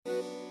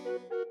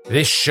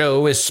This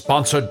show is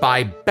sponsored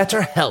by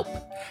BetterHelp.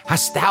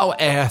 Hast thou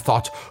e'er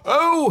thought,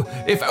 oh,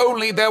 if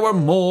only there were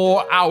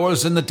more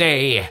hours in the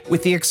day?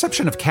 With the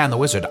exception of Can the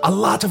Wizard, a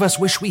lot of us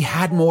wish we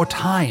had more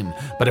time.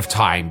 But if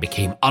time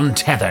became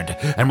untethered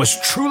and was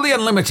truly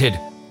unlimited,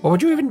 what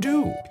would you even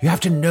do? You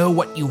have to know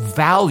what you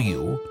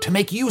value to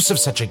make use of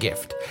such a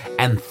gift.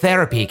 And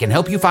therapy can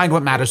help you find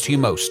what matters to you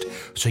most,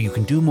 so you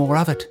can do more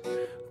of it,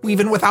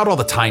 even without all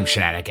the time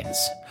shenanigans.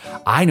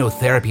 I know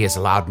therapy has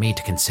allowed me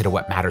to consider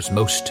what matters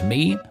most to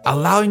me,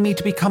 allowing me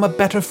to become a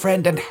better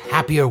friend and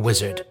happier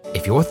wizard.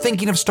 If you're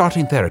thinking of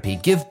starting therapy,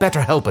 give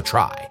BetterHelp a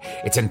try.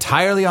 It's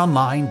entirely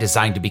online,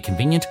 designed to be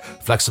convenient,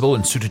 flexible,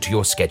 and suited to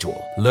your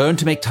schedule. Learn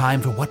to make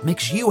time for what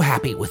makes you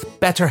happy with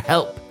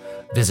BetterHelp.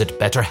 Visit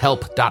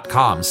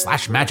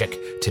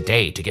betterhelp.com/magic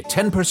today to get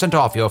 10%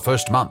 off your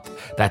first month.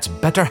 That's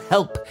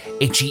BetterHelp,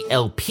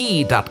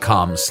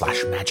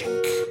 HELP.com/magic.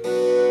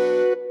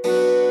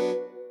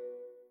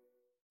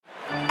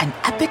 An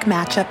epic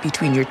matchup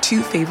between your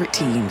two favorite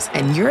teams,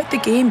 and you're at the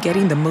game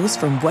getting the most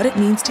from what it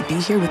means to be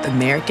here with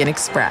American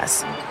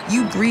Express.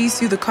 You breeze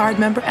through the card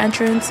member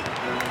entrance,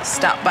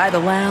 stop by the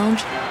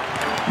lounge.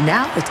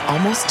 Now it's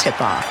almost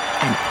tip-off,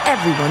 and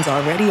everyone's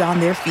already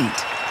on their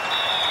feet.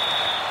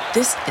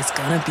 This is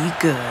gonna be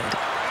good.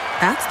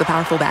 That's the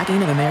powerful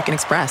backing of American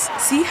Express.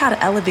 See how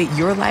to elevate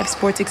your live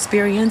sports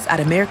experience at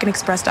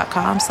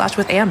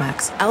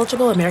americanexpress.com/withAmex.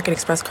 Eligible American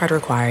Express card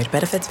required.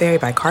 Benefits vary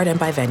by card and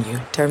by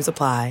venue. Terms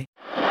apply.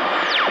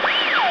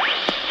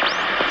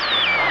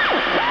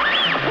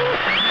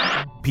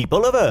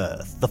 People of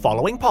Earth, the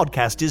following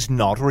podcast is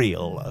not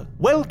real.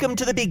 Welcome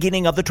to the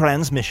beginning of the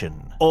transmission.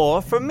 Or,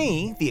 for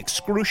me, the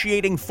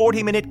excruciating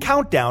 40-minute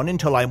countdown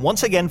until I'm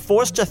once again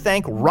forced to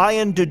thank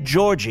Ryan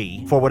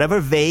DeGiorgi for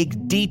whatever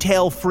vague,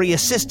 detail-free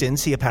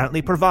assistance he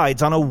apparently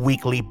provides on a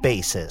weekly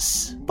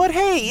basis. But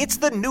hey, it's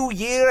the new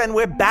year and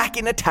we're back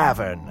in a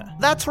tavern.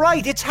 That's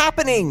right, it's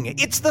happening.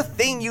 It's the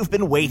thing you've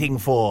been waiting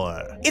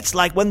for. It's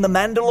like when the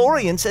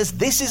Mandalorian says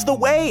this is the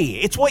way.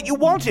 It's what you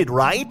wanted,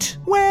 right?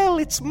 Well,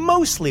 it's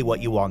mostly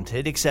what you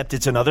wanted, except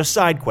it's another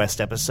side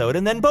quest episode,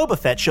 and then Boba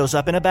Fett shows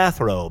up in a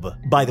bathrobe.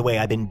 By the way,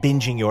 I've been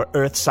binging your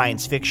Earth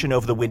science fiction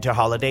over the winter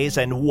holidays,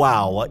 and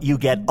wow, you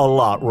get a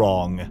lot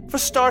wrong. For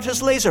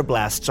starters, laser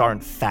blasts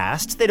aren't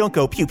fast. They don't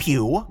go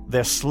pew-pew.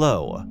 They're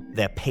slow.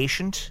 They're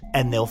patient,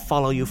 and they'll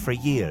follow you for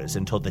years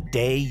until the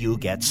day you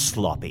get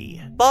sloppy.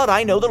 But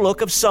I know the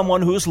look of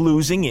someone who's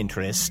losing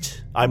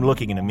interest. I'm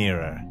looking in a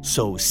mirror.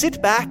 So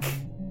sit back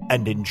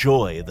and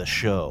enjoy the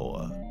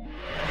show.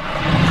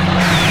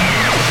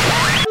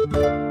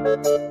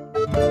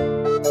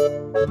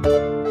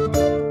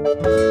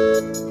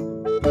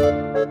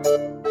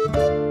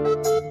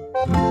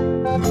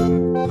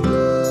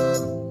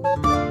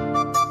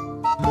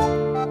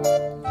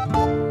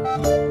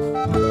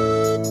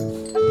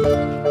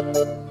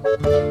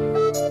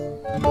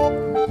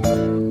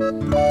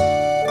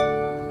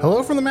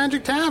 Hello from the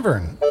Magic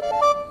Tavern,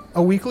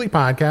 a weekly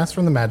podcast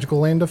from the magical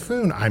land of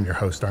Foon. I'm your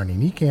host, Aunty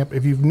Niekamp.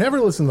 If you've never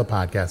listened to the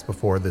podcast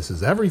before, this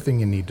is everything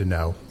you need to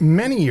know.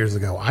 Many years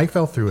ago, I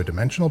fell through a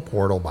dimensional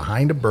portal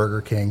behind a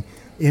Burger King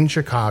in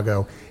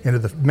Chicago into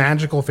the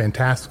magical,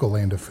 fantastical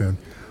land of Foon.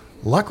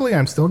 Luckily,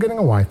 I'm still getting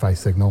a Wi-Fi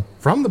signal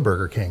from the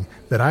Burger King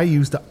that I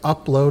use to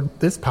upload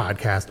this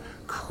podcast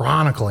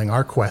chronicling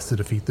our quest to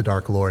defeat the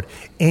Dark Lord.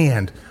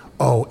 And,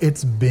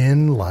 it's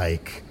been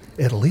like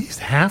at least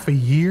half a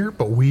year,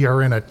 but we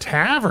are in a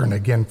tavern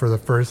again for the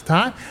first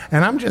time,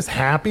 and I'm just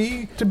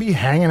happy to be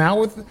hanging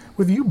out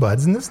with you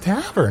buds in this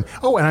tavern.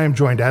 Oh, and I am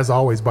joined, as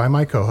always, by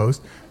my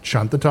co-host,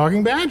 Chunt the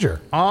Talking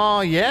Badger. Oh,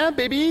 yeah,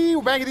 baby.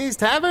 We're back at these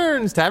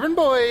taverns. Tavern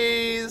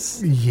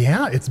boys.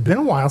 Yeah, it's been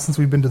a while since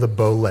we've been to the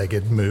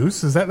Bow-Legged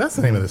Moose. That's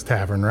the name of this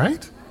tavern,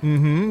 right?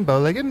 Mm-hmm.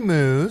 Bow-Legged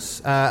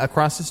Moose.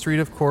 Across the street,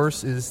 of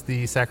course, is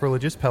the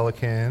Sacrilegious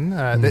Pelican.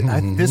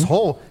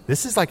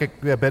 This is like a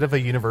bit of a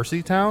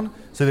university town,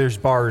 so there's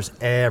bars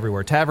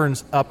everywhere.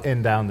 Taverns up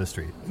and down the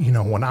street. You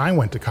know, when I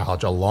went to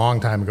college a long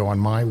time ago on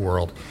my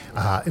world,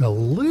 in a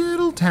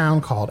little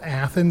town called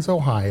Athens,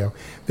 Ohio,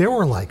 there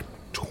were like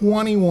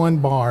 21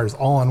 bars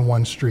all on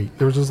one street.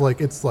 There was just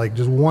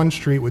just one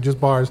street with just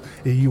bars.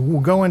 You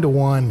will go into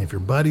one. If your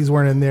buddies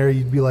weren't in there,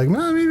 you'd be like,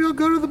 no, maybe I'll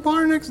go to the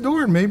bar next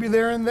door and maybe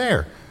they're in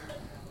there.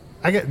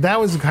 That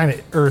was the kind of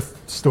Earth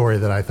story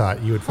that I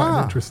thought you would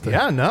find interesting.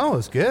 Yeah, no,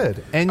 it's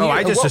good. And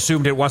I just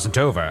assumed it wasn't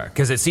over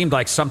because it seemed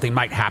like something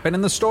might happen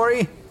in the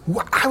story.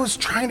 Well, I was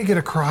trying to get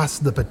across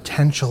the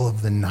potential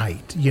of the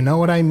night. You know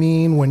what I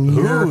mean? When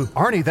you're... Ooh,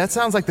 Arnie, that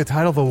sounds like the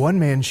title of a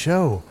one-man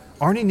show.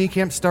 Arnie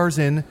Niekamp stars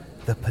in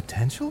The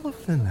Potential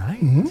of the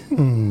Night.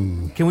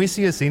 Mm. Can we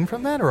see a scene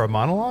from that, or a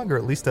monologue, or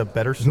at least a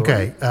better story?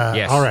 Okay,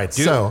 yes. All right,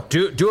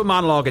 do a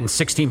monologue in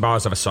 16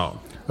 bars of a song.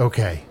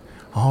 Okay.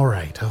 All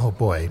right. Oh,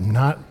 boy.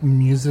 Not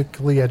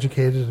musically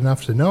educated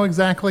enough to know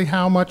exactly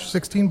how much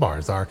 16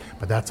 bars are,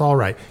 but that's all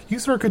right. You,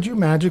 sir, could you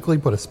magically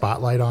put a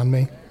spotlight on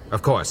me?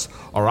 Of course.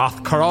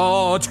 Oroth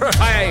Karo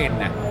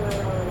Trefane!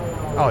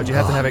 Oh, did you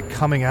have to have it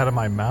coming out of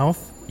my mouth?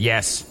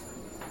 Yes.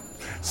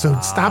 So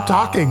stop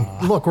talking.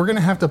 Look, we're going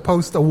to have to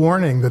post a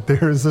warning that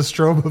there is a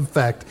strobe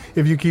effect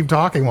if you keep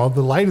talking while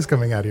the light is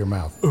coming out of your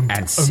mouth.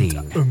 And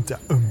scene.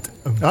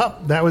 Oh,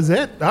 that was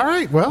it? All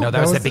right, well. No,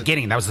 that was the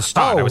beginning. That was the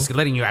start. I was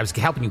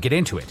helping you get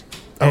into it.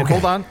 And Okay.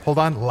 hold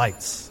on.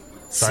 Lights.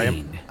 Sorry,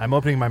 Scene. I'm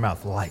opening my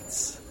mouth.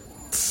 Lights.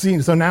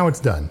 Scene. So now it's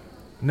done.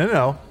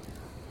 No.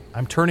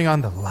 I'm turning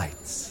on the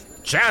lights.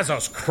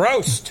 Jesus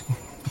Christ!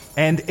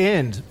 And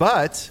end.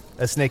 But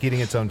a snake eating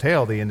its own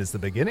tail, the end is the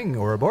beginning,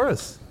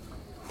 Ouroboros.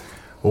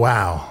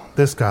 Wow,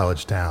 this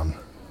college town.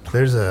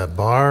 There's a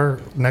bar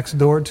next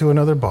door to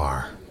another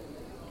bar.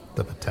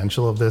 The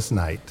potential of this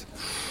night.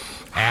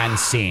 And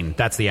scene.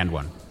 That's the end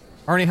one.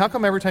 Arnie, how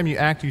come every time you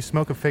act, you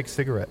smoke a fake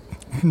cigarette?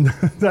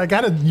 I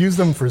got to use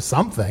them for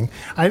something.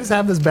 I just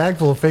have this bag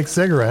full of fake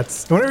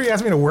cigarettes. Whenever you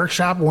ask me to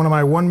workshop one of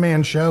my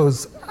one-man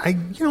shows, I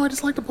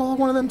just like to pull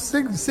one of them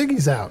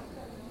ciggies out.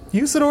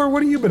 Usador,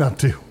 what have you been up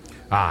to?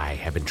 I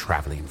have been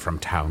traveling from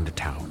town to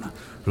town,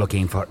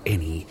 looking for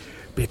any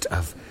bit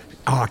of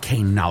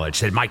arcane knowledge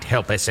that might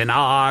help us in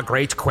our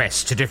great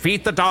quest to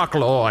defeat the Dark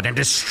Lord and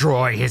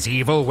destroy his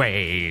evil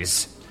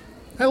ways.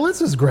 Hey, let's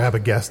just grab a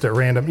guest at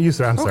random.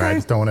 Usador, I'm sorry, I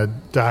just don't want to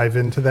dive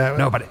into that.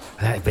 No, but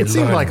I've been It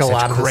seemed learning like a such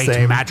lot of the great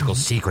same. magical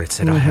secrets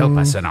that'll help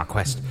us in our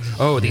quest.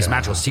 Oh, these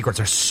magical secrets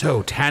are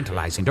so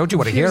tantalizing. Don't you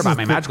want to hear about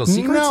my magical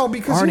secrets? No,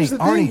 because here's the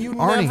thing. You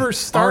never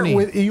start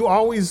with... You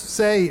always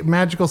say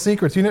magical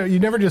secrets. You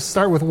never just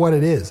start with what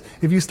it is.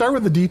 If you start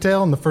with the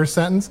detail in the first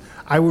sentence,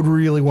 I would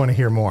really want to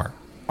hear more.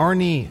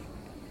 Arnie,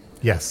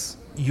 Yes.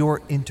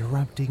 you're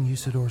interrupting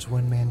Usador's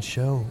one-man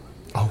show.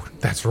 Oh,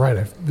 that's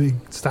right.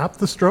 Stop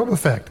the strobe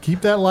effect. Keep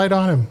that light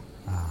on him.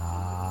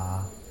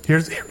 Here,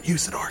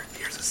 Usador.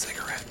 Here's a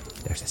cigarette.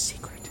 There's a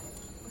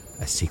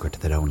secret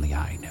that only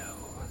I know,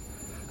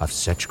 of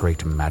such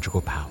great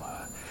magical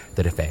power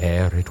that if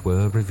e'er it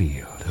were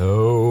revealed,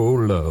 oh,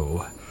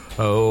 lo,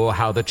 oh,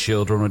 how the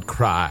children would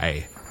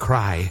cry.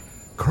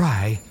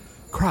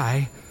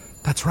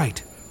 That's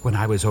right. When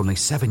I was only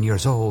 7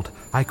 years old,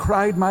 I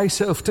cried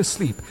myself to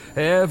sleep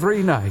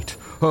every night.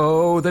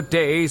 Oh, the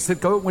days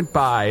that went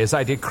by as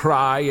I did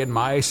cry in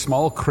my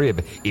small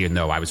crib, even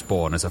though I was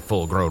born as a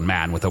full-grown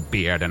man with a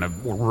beard and a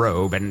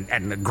robe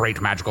and great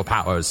magical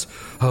powers.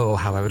 Oh,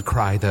 how I would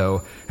cry,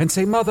 though, and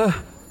say, Mother,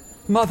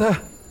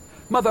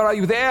 are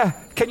you there?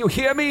 Can you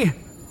hear me?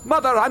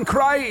 Mother, I'm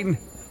crying.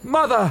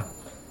 Mother.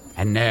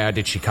 And ne'er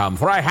did she come,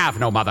 for I have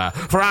no mother.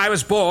 For I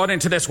was born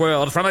into this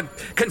world from a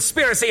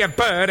conspiracy of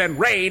bird and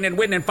rain and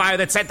wind and fire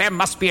that said there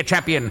must be a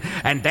champion.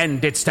 And then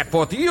did step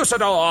forth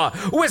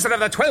Usador, wizard of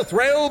the 12th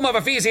realm of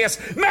Ephesius,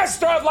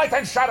 master of light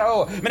and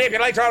shadow,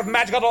 manipulator of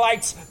magical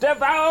delights,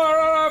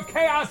 devourer of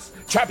chaos,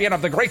 champion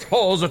of the great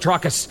halls of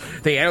Trachis.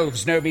 The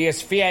elves know me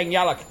as Fiang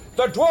Yalak.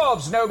 The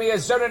dwarves know me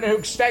as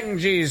Zonanhook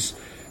Stenges.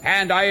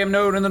 And I am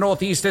known in the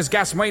northeast as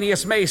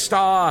Gasmanius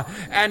Maystar.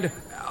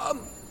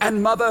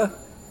 And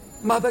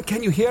Mother,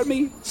 can you hear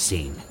me?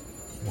 Scene.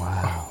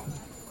 Wow.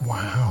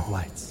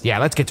 Lights. Yeah,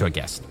 let's get to a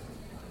guest.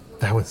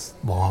 That was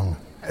long.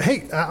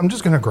 Hey, I'm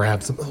just going to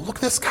grab some... Look,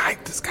 this guy.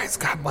 This guy's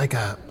got like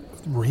a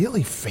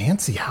really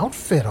fancy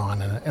outfit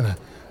on and a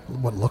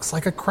what looks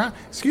like a crown.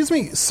 Excuse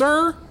me,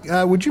 sir,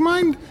 would you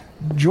mind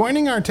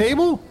joining our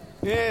table?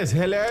 Yes,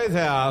 hello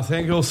there.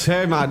 Thank you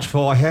so much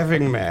for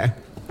having me.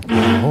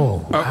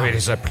 Oh, Oh, it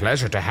is a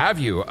pleasure to have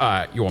you,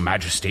 Your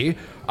Majesty.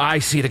 I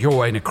see that you're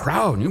wearing a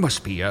crown. You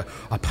must be a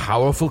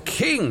powerful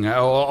king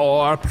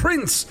or a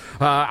prince.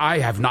 I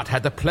have not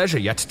had the pleasure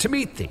yet to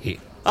meet thee.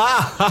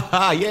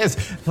 Yes,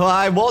 for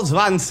I was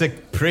once a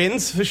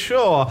prince, for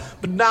sure.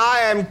 But now I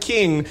am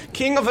king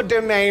of a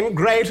domain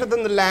greater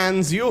than the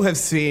lands you have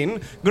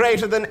seen,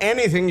 greater than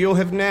anything you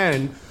have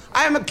known.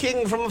 I am a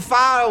king from a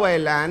faraway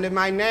land, and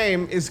my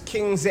name is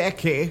King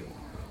Zeki.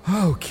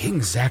 Oh,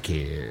 King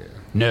Zeki,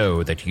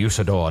 know that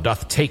Usador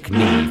doth take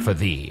knee for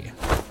thee.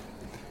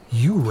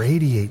 you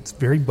radiate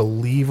very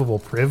believable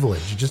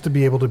privilege just to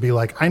be able to be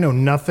like, I know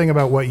nothing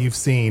about what you've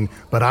seen,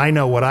 but I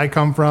know what I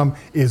come from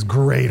is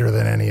greater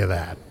than any of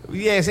that.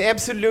 Yes,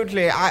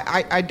 absolutely.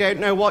 I don't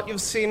know what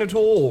you've seen at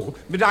all,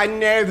 but I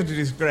know that it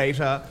is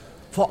greater,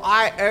 for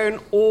I own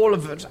all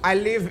of it. I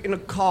live in a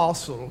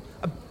castle,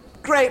 a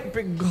great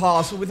big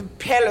castle with a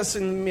palace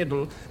in the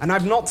middle, and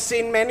I've not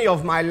seen many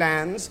of my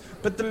lands,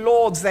 but the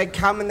lords, they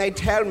come and they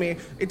tell me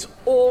it's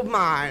all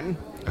mine.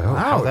 Oh, Wow,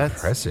 how that's-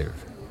 impressive.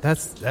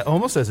 That's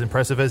almost as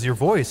impressive as your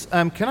voice.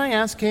 Can I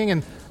ask, King,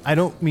 and I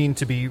don't mean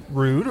to be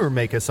rude or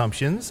make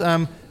assumptions,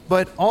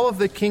 but all of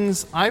the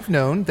kings I've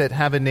known that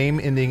have a name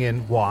ending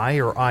in Y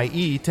or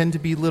IE tend to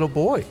be little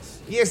boys.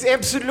 Yes,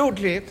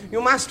 absolutely. You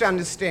must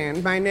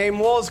understand, my name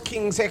was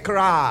King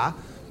Zechariah,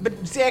 but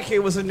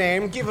Zeki was a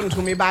name given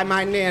to me by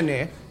my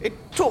nanny. It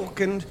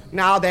took, and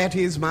now that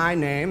is my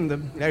name.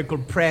 The local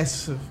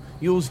press have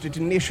used it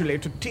initially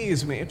to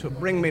tease me, to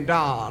bring me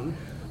down.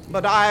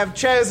 But I have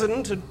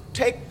chosen to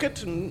take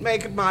it and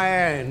make it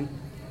my own.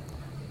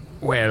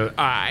 Well,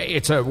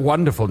 it's a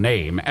wonderful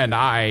name, and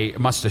I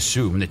must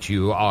assume that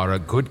you are a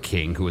good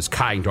king who is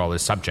kind to all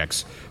his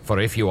subjects. For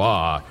if you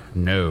are,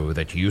 know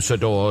that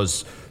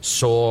Usador's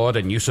sword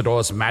and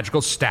Usador's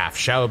magical staff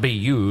shall be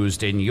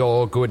used in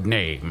your good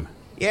name.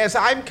 Yes,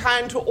 I'm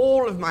kind to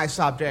all of my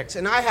subjects,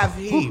 and I have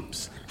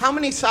heaps. How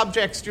many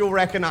subjects do you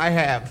reckon I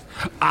have?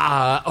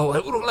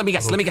 Let me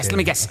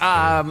guess.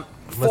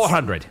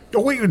 400.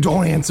 Oh, wait,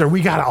 don't answer.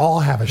 We gotta all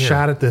have a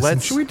shot at this.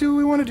 And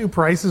we want to do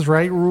Prices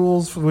Right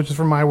rules, which is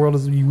from my world,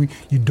 is you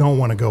don't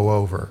want to go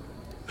over.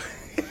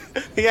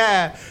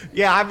 Yeah.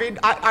 I mean,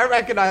 I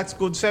reckon that's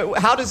good. So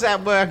how does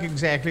that work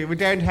exactly? We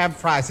don't have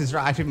Prices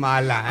Right in my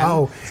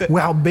land.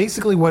 Well,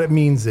 basically what it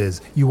means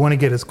is you want to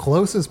get as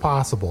close as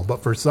possible,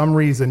 but for some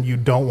reason you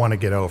don't want to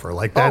get over.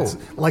 Like that's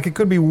like it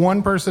could be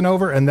one person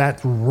over, and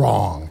that's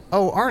wrong.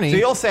 Oh, Arnie. So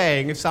you're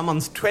saying if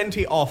someone's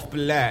 20 off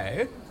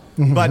below,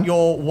 but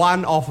you're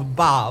 1 off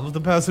above,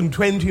 the person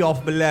 20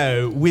 off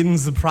below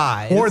wins the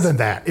prize. More than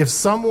that. If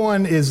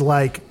someone is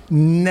like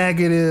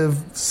negative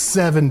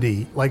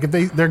 70, like if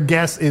their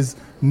guess is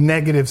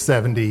negative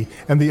 70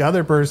 and the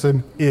other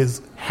person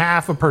is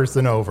half a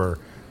person over,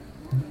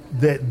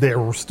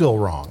 they're still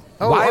wrong.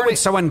 Why would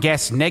someone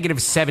guess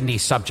negative 70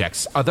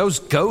 subjects? Are those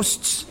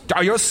ghosts?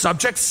 Are your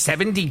subjects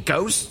 70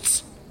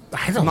 ghosts?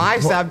 My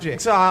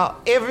subjects are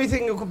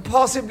everything you could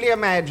possibly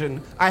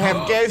imagine. I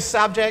have ghost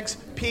subjects,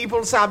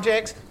 people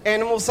subjects,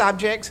 animal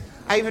subjects.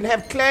 I even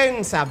have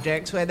clone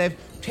subjects where they've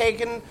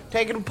taken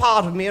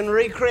part of me and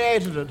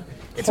recreated it.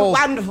 It's a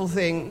wonderful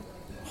thing.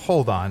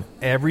 Hold on.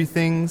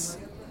 Everything's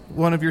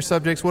one of your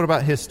subjects? What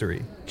about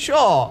history?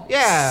 Sure,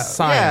 yeah.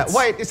 Science. Yeah.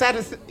 Wait, is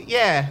that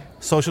yeah.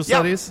 Social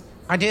studies?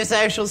 I do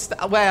social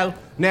well,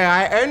 no,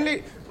 I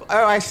only...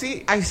 Oh, I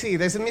see.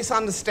 There's a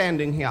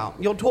misunderstanding here.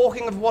 You're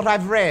talking of what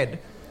I've read.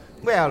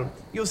 Well,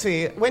 you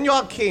see, when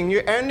you're a king,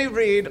 you only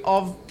read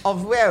of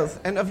wealth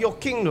and of your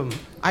kingdom.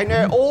 I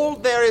know all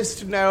there is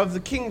to know of the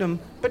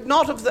kingdom, but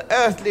not of the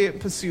earthly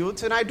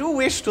pursuits, and I do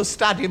wish to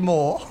study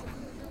more.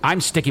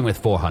 I'm sticking with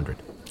 400.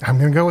 I'm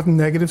going to go with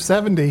negative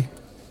 70.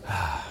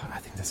 I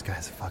think this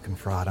guy's a fucking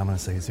fraud. I'm going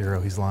to say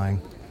 0. He's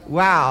lying.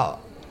 Wow.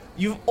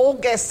 You've all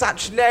guessed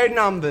such low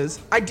numbers.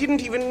 I didn't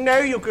even know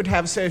you could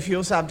have so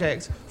few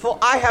subjects, for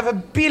I have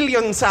 1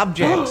 billion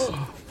subjects.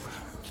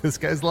 This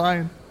guy's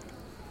lying.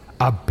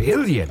 1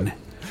 billion?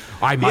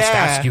 I must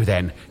ask you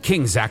then,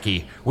 King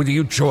Zaki, will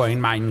you join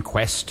mine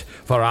quest?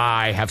 For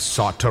I have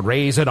sought to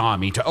raise an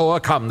army to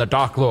overcome the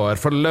Dark Lord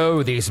for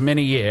lo these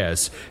many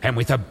years, and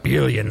with 1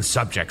 billion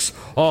subjects,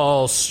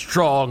 all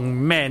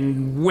strong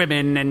men,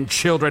 women, and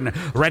children,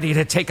 ready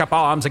to take up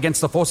arms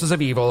against the forces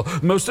of evil,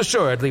 most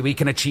assuredly we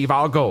can achieve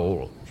our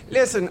goal.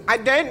 Listen, I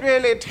don't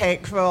really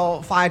take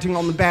for fighting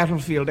on the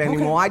battlefield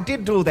anymore. Okay. I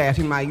did do that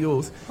in my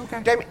youth.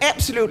 Okay. But I'm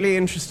absolutely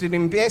interested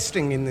in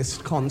investing in this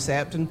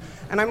concept, and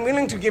I'm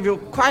willing to give you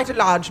quite a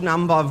large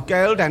number of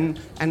gold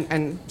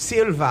and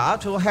silver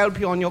to help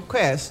you on your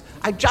quest.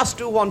 I just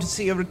do want to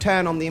see a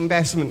return on the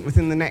investment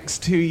within the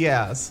next 2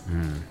 years.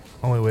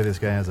 Only way this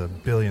guy has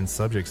 1 billion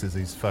subjects is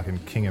he's fucking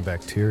king of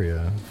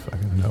bacteria.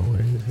 Fucking no way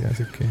this guy's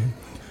a king.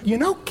 You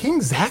know,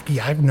 King Zaki,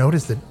 I've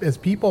noticed that as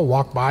people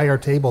walk by our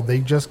table, they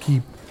just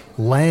keep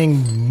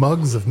laying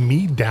mugs of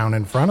mead down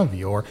in front of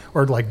you,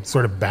 or like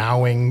sort of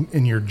bowing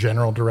in your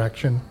general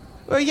direction.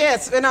 Well,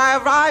 yes, when I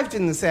arrived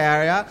in this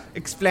area,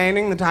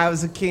 explaining that I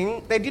was a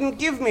king, they didn't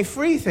give me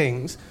free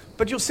things.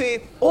 But you see,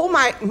 all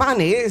my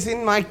money is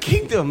in my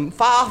kingdom,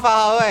 far,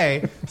 far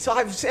away. So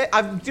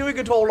I'm doing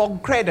it all on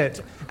credit,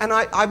 and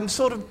I'm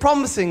sort of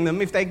promising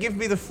them if they give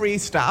me the free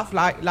stuff,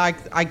 like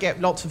I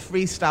get lots of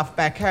free stuff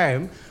back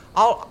home,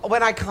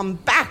 when I come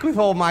back with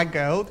all my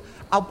gold,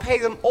 I'll pay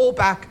them all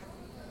back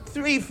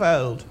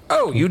threefold.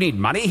 Oh, you need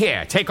money?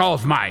 Here, take all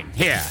of mine.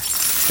 Here.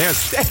 There's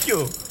Thank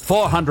you.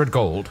 400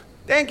 gold.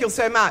 Thank you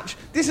so much.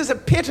 This is a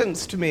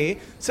pittance to me,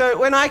 so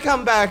when I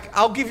come back,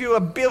 I'll give you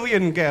 1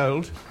 billion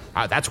gold.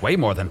 That's way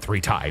more than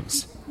 3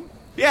 times.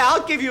 Yeah,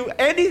 I'll give you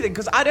anything,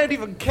 because I don't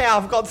even care.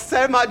 I've got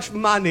so much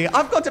money.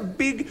 I've got a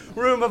big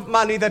room of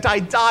money that I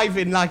dive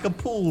in like a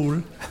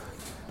pool.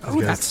 Oh,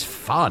 that's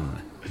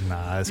fun.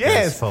 Nah, this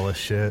guy's full of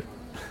shit.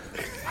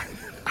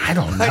 I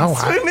don't know.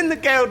 I swim in the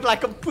gold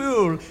like a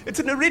pool. It's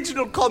an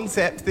original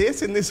concept,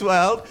 in this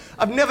world.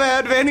 I've never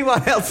heard of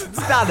anyone else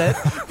that's done it.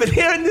 But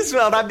here in this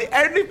world, I'm the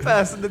only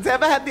person that's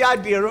ever had the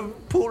idea of a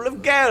pool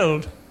of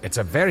gold. It's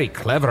a very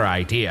clever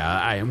idea.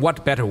 And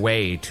what better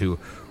way to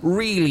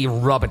really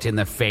rub it in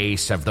the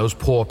face of those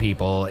poor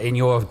people in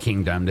your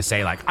kingdom to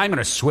say, like, I'm going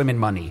to swim in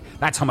money.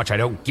 That's how much I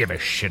don't give a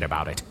shit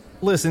about it.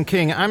 Listen,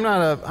 King, I'm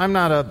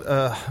not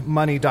a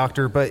money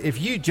doctor, but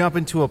if you jump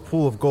into a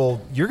pool of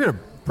gold, you're going to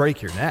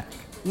break your neck.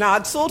 No,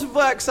 it sort of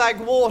works like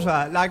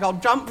water. Like I'll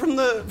jump from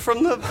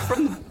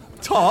the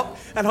top,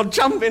 and I'll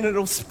jump in, and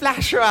it'll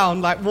splash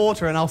around like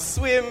water, and I'll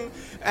swim,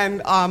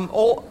 and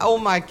all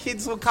my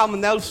kids will come,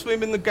 and they'll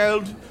swim in the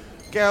gold.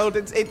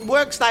 It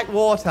works like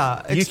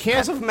water. It's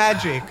because of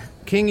magic.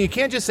 King, you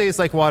can't just say it's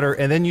like water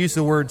and then use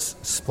the words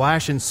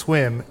splash and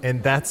swim,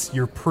 and that's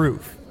your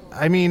proof.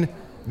 I mean,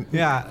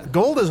 Yeah.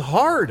 Gold is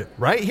hard,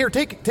 right? Here,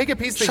 take a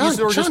piece that you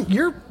sort of Sean,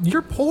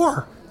 you're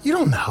poor. You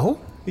don't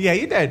know. Yeah,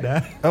 you don't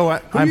know. Oh, Who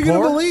are I'm you poor?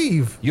 going to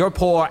believe? You're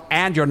poor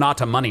and you're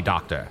not a money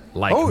doctor,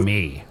 like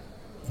me.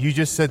 You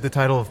just said the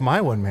title of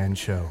my one-man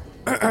show.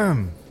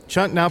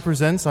 Chunt now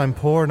presents I'm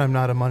Poor and I'm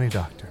Not a Money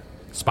Doctor.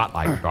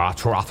 Spotlight.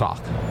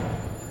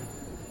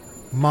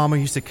 Mama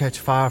used to catch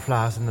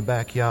fireflies in the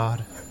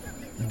backyard.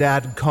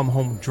 Dad'd come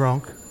home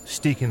drunk,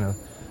 stinking of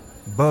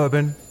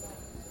bourbon.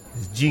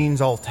 His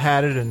jeans all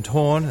tattered and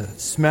torn, the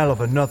smell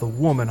of another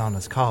woman on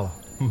his collar.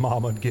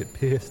 Mama'd get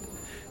pissed.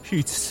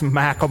 She'd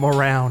smack him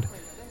around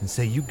and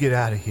say, "You get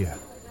out of here.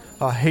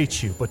 I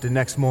hate you." But the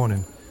next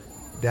morning,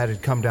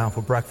 Dad'd come down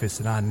for breakfast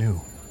and I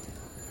knew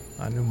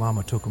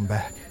Mama took him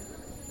back.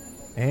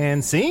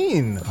 And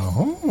scene.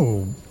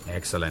 Oh.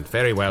 Excellent.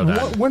 Very well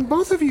done. When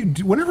both of you,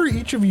 whenever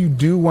each of you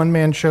do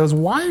one-man shows,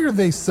 why are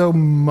they so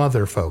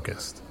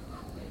mother-focused?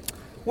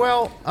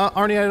 Well,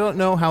 Arnie, I don't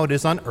know how it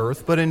is on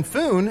Earth, but in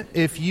Foon,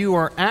 if you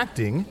are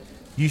acting,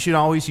 you should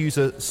always use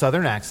a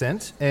Southern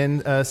accent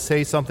and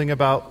say something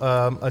about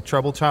a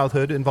troubled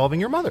childhood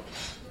involving your mother.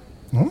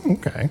 Oh,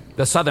 okay.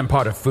 The southern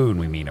part of Foon,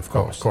 we mean, of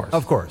course. Of course.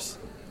 Of course.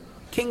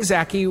 King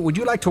Zaki, would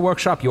you like to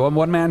workshop your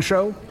one-man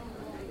show?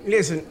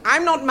 Listen,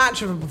 I'm not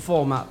much of a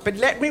performer, but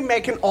let me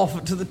make an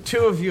offer to the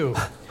two of you.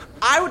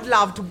 I would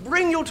love to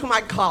bring you to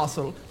my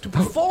castle to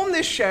perform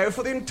this show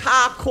for the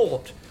entire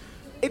court.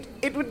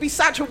 It would be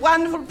such a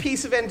wonderful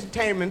piece of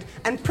entertainment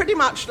and pretty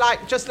much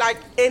just like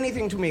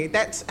anything to me.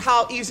 That's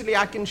how easily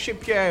I can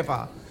ship you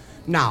over.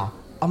 Now,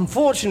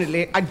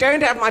 unfortunately, I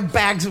don't have my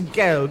bags of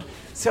gold,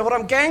 so what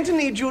I'm going to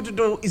need you to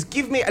do is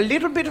give me a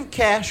little bit of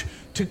cash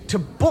to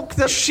book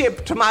the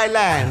ship to my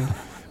land.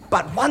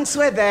 But once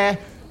we're there,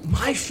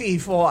 my fee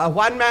for a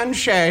one-man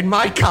show in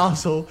my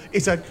castle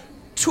is a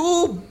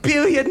 $2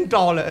 billion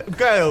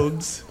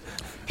golds.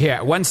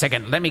 Here, 1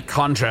 second. Let me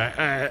conjure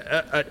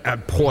a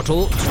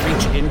portal to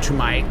reach into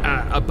my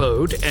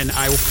abode, and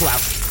I will pull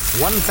out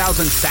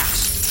 1,000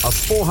 sacks of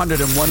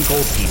 401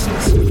 gold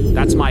pieces.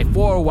 That's my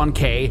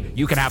 401k.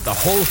 You can have the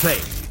whole thing.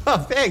 Oh,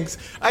 thanks.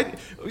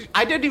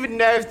 I don't even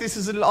know if this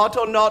is a lot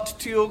or not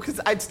to you, because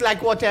it's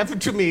like whatever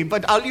to me,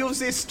 but I'll use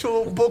this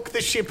to book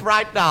the ship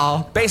right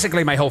now.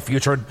 Basically, my whole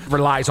future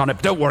relies on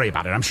it. Don't worry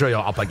about it. I'm sure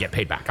I'll get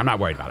paid back. I'm not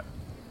worried about it.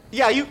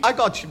 Yeah, I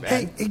got you,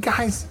 man. Hey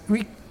guys,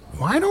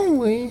 why don't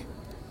we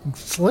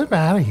slip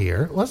out of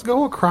here? Let's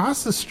go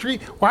across the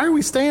street. Why are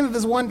we staying at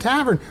this one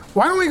tavern?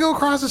 Why don't we go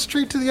across the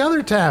street to the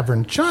other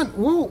tavern? Chunt,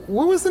 what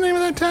was the name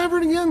of that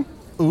tavern again?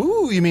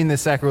 Ooh, you mean the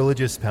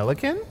Sacrilegious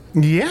Pelican?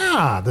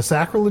 Yeah, the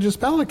Sacrilegious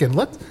Pelican.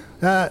 Let's,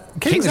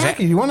 King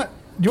Zaki, you want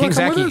to come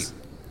with us?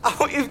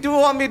 Oh, if you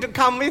want me to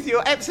come with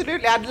you,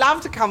 absolutely. I'd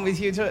love to come with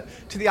you to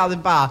the other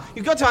bar.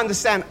 You've got to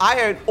understand,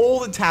 I own all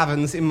the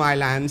taverns in my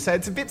land, so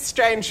it's a bit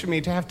strange for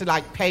me to have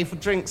to, pay for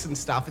drinks and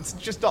stuff. It's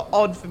just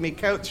odd for me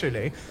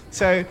culturally.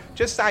 So,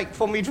 just,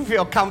 for me to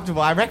feel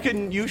comfortable, I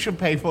reckon you should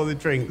pay for the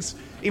drinks,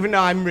 even though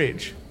I'm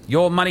rich.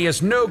 Your money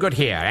is no good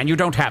here, and you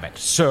don't have it.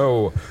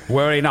 So,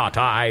 worry not.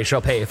 I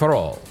shall pay for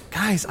all.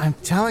 Guys, I'm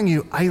telling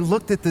you, I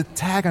looked at the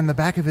tag on the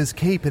back of his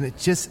cape, and it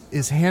just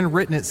is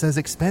handwritten. It says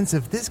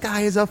expensive. This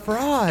guy is a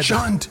fraud.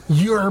 Chunt,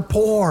 you're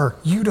poor.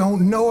 You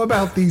don't know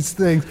about these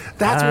things.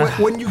 That's what,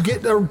 when you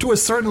get to a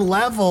certain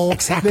level.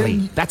 Exactly.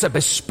 That's a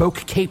bespoke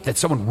cape that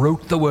someone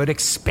wrote the word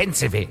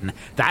expensive in.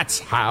 That's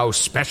how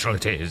special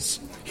it is.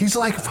 He's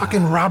like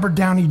fucking Robert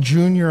Downey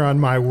Jr. on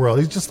my world.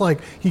 He's just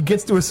he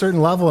gets to a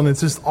certain level and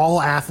it's just all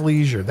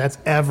athleisure. That's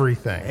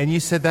everything. And you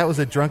said that was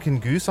a drunken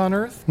goose on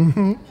Earth?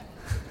 Mm-hmm.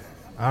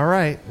 All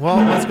right. Well,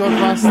 let's go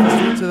across the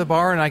street to the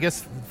bar, and I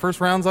guess first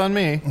round's on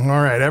me.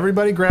 All right.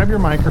 Everybody grab your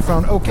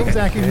microphone. Oh, King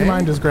Zaki, do you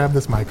mind just grab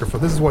this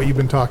microphone? This is what you've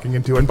been talking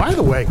into. And by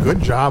the way, good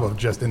job of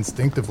just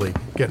instinctively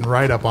getting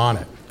right up on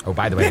it. Oh,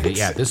 by the way,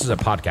 this is a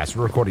podcast.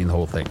 We're recording the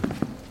whole thing.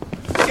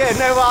 Yeah,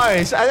 no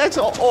worries. That's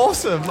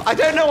awesome. I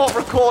don't know what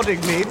recording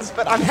means,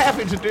 but I'm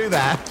happy to do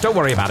that. Don't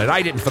worry about it.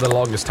 I didn't for the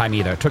longest time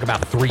either. It took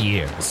about 3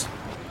 years.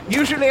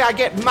 Usually I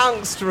get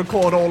monks to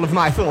record all of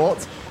my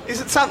thoughts.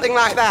 Is it something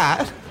like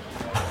that?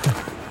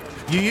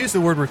 You used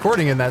the word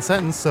recording in that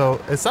sentence,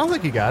 so it sounds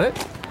like you got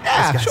it.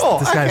 Yeah, sure.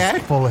 This okay.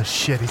 guy's full of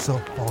shit. He's so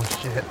full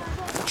of shit.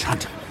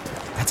 Chunt,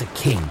 that's a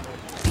king.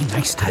 Be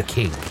nice to the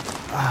king.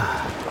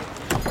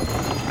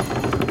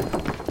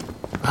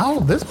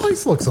 Oh, this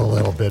place looks a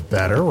little bit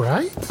better,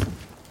 right?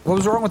 What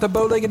was wrong with the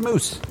bow-legged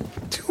moose?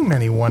 Too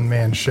many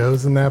one-man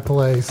shows in that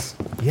place.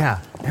 Yeah,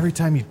 every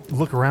time you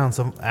look around,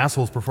 some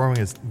asshole's performing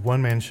his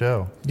one-man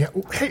show. Yeah.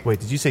 Hey, Wait,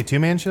 did you say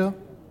two-man show?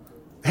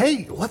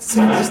 hey, let's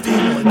see this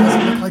table. It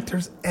doesn't look like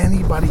there's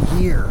anybody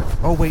here.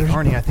 Oh, wait,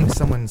 Arnie, I think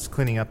someone's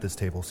cleaning up this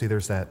table. See,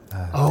 there's that...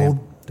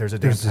 there's a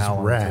damn this towel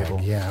on rag. the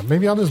table. Yeah,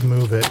 maybe I'll just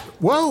move it.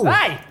 Whoa!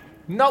 Hey!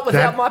 Not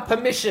without That- my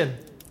permission.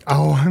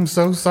 Oh, I'm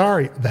so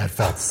sorry. That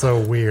felt so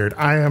weird.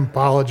 I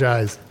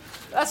apologize.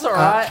 That's all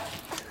right.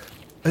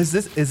 Is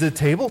the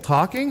table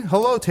talking?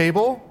 Hello,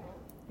 table.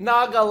 No,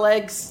 I got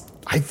legs.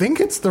 I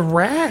think it's the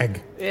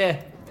rag. Yeah,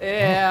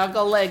 I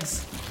got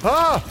legs.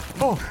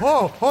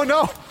 Oh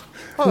no.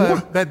 Oh,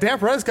 that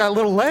damp rag's got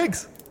little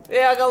legs.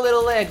 Yeah, I got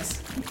little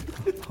legs.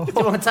 Do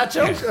you want to touch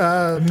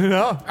them?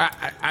 No.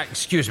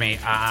 Excuse me.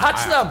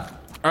 Touch them.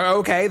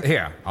 Okay,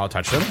 here. I'll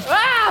touch them.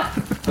 Ah!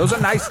 Those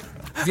are nice.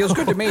 Feels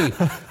good to me.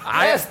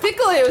 Yeah, it's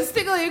tickly. It was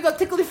tickly. You got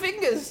tickly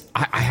fingers.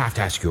 I have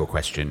to ask you a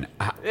question.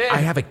 Yeah. I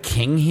have a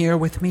king here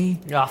with me.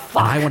 Oh,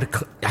 fuck. And I want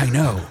to. I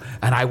know.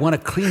 And I want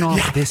to clean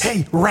off this.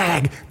 Hey,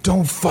 Rag,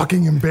 don't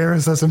fucking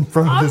embarrass us in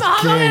front of I'm this not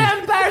king. going to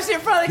embarrass you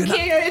in front of the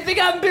king. You think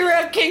I haven't been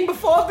around a king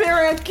before? I've been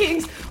around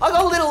kings. I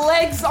got little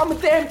legs. I'm a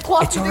damn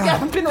clock. It's You think all I right.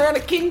 haven't been around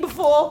a king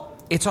before?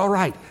 It's all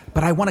right,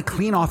 but I want to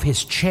clean off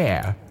his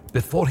chair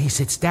before he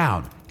sits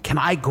down. Can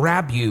I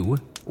grab you,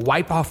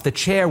 wipe off the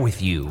chair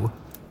with you,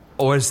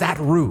 or is that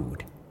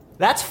rude?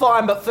 That's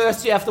fine, but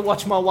first you have to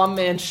watch my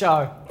one-man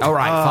show. All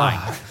right,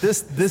 fine.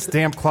 This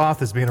damp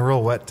cloth is being a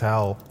real wet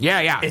towel.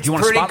 Yeah. It's Do you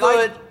want a pretty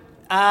spotlight?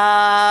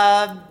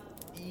 good.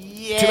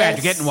 Yes. Too bad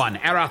you're getting one.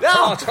 Error.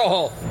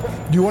 No.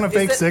 Do you want a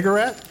fake it-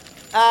 cigarette?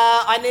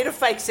 I need a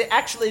fake cigarette.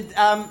 Actually,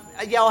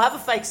 yeah, I'll have a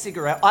fake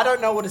cigarette. I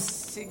don't know what a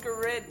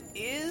cigarette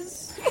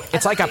is.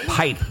 It's like a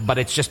pipe, but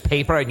it's just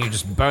paper, and you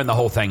just burn the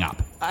whole thing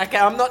up. Okay,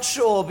 I'm not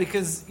sure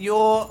because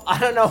I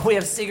don't know if we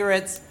have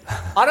cigarettes.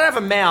 I don't have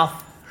a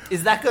mouth.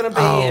 Is that going to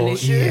be an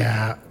issue?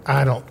 Yeah,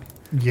 I don't.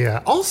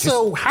 Yeah.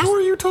 Also, how are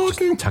you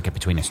talking? Tuck it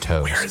between his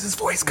toes. Where is his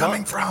voice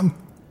coming from?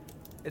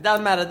 It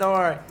doesn't matter. Don't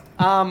worry.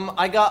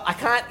 I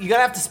can't. You're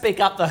gonna have to speak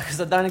up though,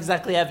 because I don't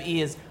exactly have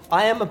ears.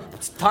 I am a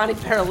tiny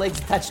pair of legs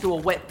attached to a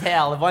wet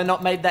towel. Have I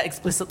not made that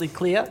explicitly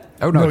clear?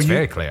 Oh, no, it's you-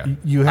 very clear.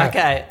 You have.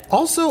 Okay.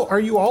 Also, are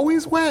you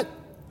always wet?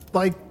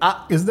 Like,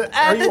 is that?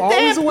 Are The you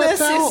always a wet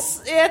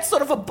dampness towel? it's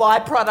sort of a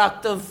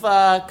byproduct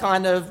of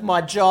kind of my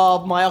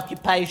job, my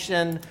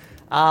occupation.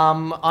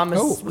 I'm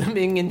a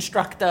swimming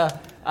instructor.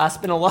 I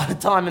spend a lot of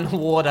time in the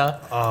water.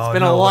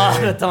 Spend a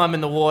lot of time in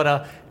the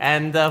water,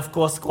 and of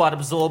course, quite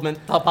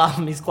absorbent. Top half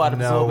of me is quite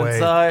absorbent. way.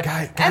 So,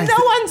 Guys, and no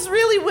one's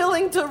really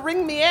willing to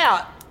ring me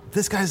out.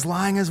 This guy's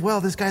lying as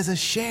well. This guy's a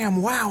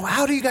sham. Wow,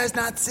 how do you guys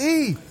not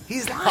see?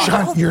 He's lying.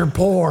 Chunt, you're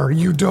poor.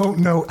 You don't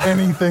know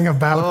anything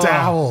about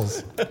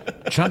towels.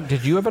 Chunt,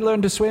 did you ever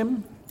learn to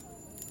swim?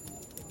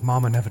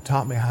 Mama never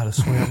taught me how to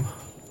swim.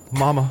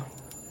 Mama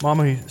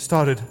he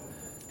started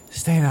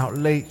staying out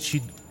late.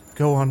 She'd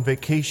go on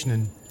vacation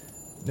and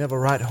never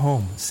write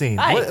home. Scene.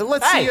 Hey,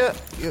 Let's hey,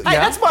 see. hey,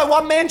 that's my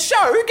one-man show.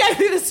 Who gave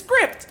you the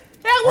script?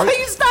 How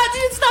you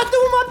start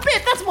doing my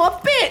bit? That's my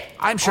bit.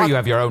 I'm sure you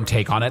have your own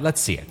take on it.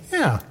 Let's see it.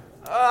 Yeah.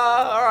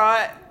 All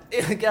right.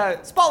 Here we go.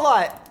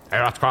 Spotlight.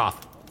 Error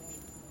cloth.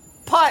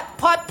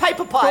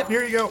 Paper pipe. Oh,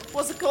 here you go.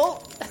 What's it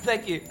called?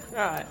 Thank you. All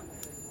right.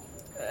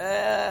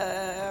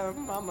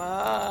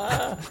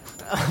 Mama.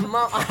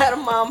 I had a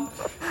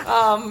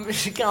mum.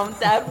 She come.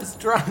 Dad was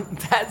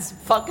drunk. Dad's a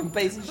fucking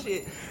piece of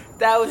shit.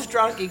 Dad was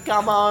drunk. He'd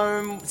come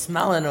home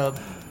smelling of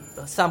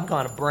some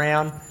kind of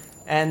brown.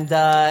 And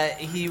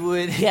he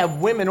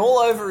had women all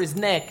over his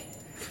neck.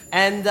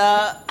 And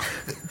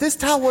This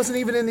towel wasn't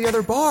even in the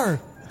other bar.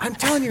 I'm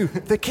telling you,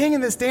 the king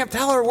and this damp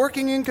towel are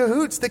working in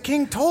cahoots. The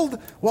king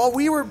told, while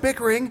we were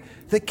bickering,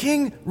 the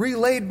king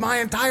relayed my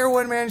entire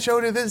one-man show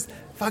to this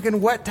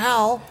fucking wet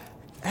towel.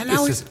 And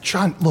now This is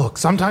Chunt. Look,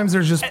 sometimes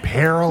there's just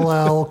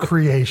parallel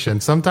creation.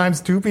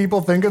 Sometimes two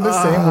people think of the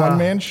same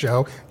one-man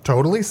show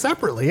totally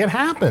separately. It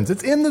happens.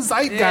 It's in the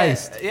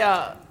zeitgeist.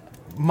 yeah.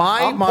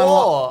 my I'm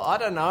poor. I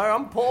don't know.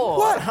 I'm poor.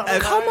 What? I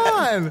don't Come know.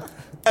 on.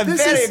 A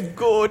This very is-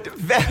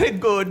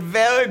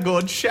 very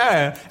good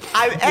show.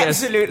 I'm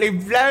absolutely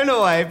blown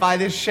away by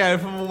this show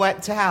from a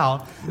wet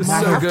towel.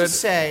 I have to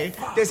say,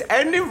 there's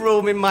only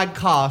room in my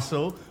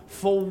castle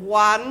for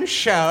one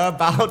show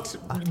about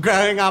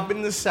growing up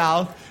in the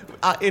South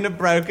in a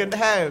broken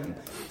home.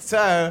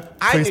 So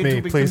I Please need me,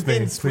 to be please me,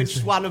 convinced please which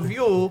me. one of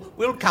you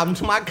will come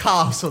to my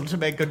castle to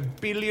make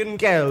 $1 billion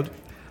gold.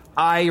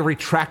 I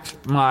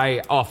retract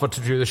my offer to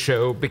do the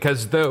show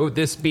because though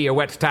this be a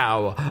wet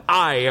towel,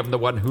 I am the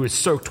one who is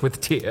soaked with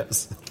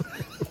tears.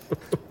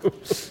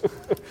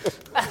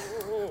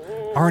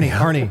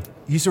 Arnie,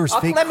 use your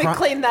fake Let me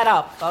clean that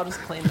up. I'll just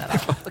clean that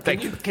up.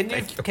 Thank you.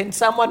 Can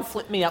someone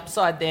flip me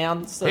upside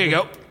down? So There you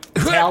go.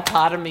 the tail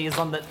part of me is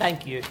on the.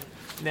 Thank you.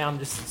 Now I'm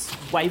just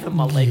waving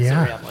my legs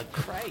Yeah. around like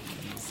crazy.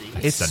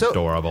 It's so-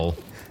 adorable.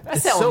 That's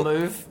it's how so- I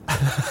move.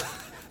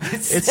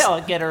 It's how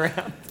I get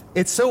around.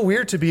 It's so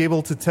weird to be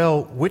able to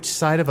tell which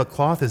side of a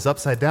cloth is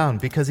upside down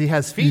because he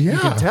has feet. You Yeah.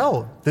 can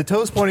tell. The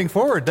toes pointing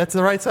forward. That's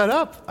the right side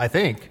up, I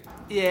think.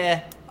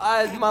 Yeah,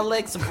 my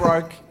legs are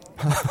broke.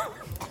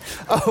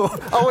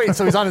 Oh, wait,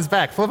 so he's on his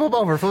back. Flip him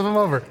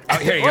over. Oh,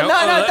 here you Well,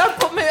 go. no, don't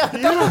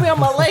put me on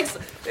my legs.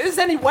 If there's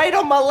any weight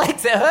on my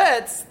legs, it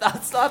hurts.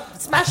 I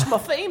smashed my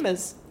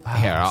femurs.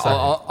 Here,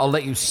 I'll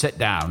let you sit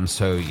down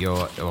so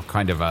you're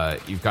kind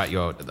of you've got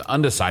the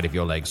underside of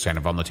your legs kind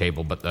of on the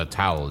table, but the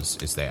towel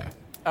is there.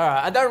 All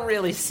right, I don't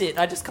really sit.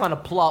 I just kind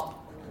of plop.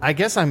 I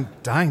guess I'm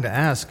dying to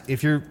ask,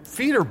 if your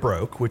feet are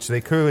broke, which they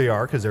clearly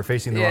are because they're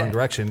facing the Yeah. wrong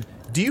direction,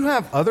 do you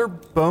have other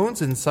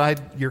bones inside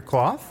your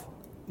cloth?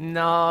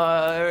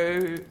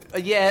 No.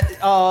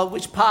 Yeah.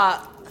 Which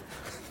part?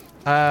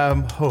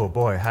 Oh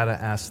boy, how to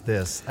ask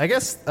this. I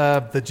guess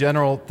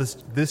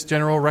this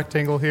general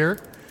rectangle here.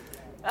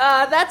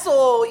 That's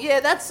all. Yeah,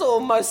 that's all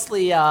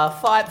mostly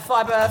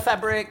fiber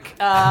fabric.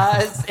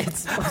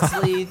 It's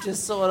mostly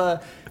just sort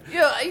of.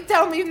 Are you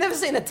telling me you've never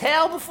seen a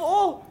towel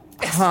before?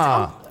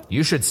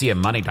 You should see a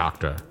money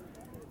doctor.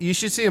 You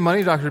should see a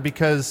money doctor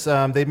because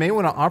they may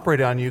want to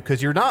operate on you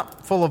because you're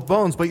not full of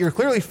bones, but you're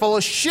clearly full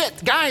of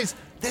shit. Guys,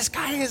 this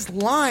guy is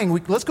lying.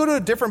 Let's go to a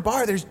different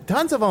bar. There's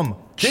tons of them.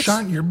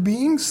 Sean, you're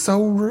being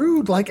so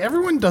rude. Like,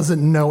 everyone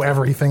doesn't know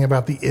everything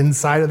about the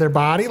inside of their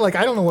body. Like,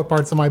 I don't know what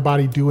parts of my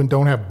body do and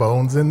don't have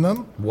bones in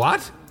them.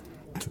 What?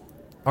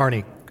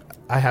 Arnie,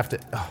 I have to...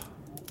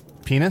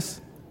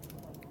 penis?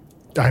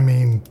 I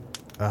mean,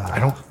 I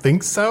don't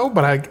think so,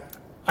 but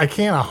I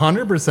can't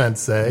 100%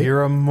 say.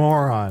 You're a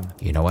moron.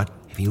 You know what?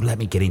 If you let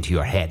me get into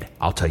your head,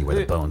 I'll tell you where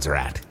the bones are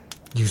at.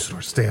 You sort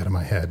of stay out of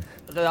my head.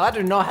 I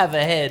do not have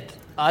a head.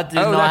 I do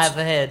not have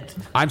a head.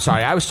 I'm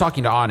sorry, I was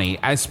talking to Aunty.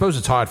 I suppose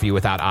it's hard for you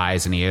without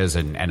eyes and ears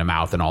and a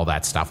mouth and all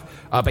that stuff.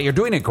 But you're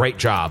doing a great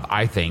job,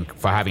 I think,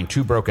 for having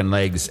 2 broken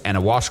legs and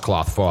a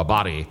washcloth for a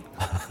body.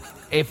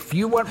 If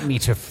you want me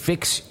to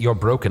fix your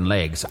broken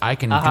legs, I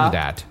can do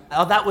that.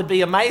 Oh, that would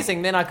be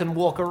amazing. Then I can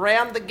walk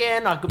around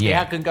again. I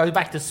can go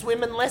back to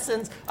swimming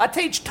lessons. I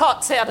teach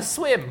tots how to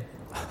swim.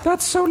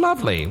 That's so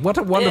lovely. What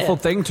a wonderful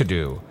thing to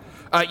do.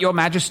 Your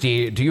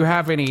Majesty, do you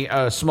have any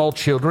small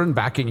children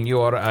back in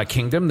your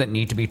kingdom that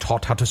need to be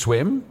taught how to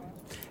swim?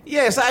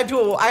 Yes, I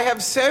do. I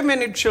have so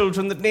many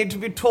children that need to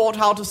be taught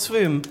how to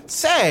swim.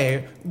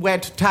 Say,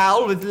 wet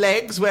towel with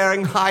legs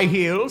wearing high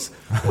heels.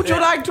 Would you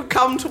like to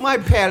come to my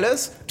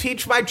palace,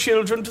 teach my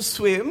children to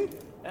swim?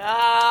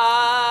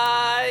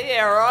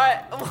 Yeah,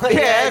 right. Well,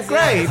 yeah,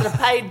 great. Is it a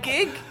paid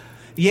gig?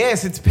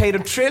 Yes, it's paid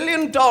 $1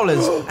 trillion,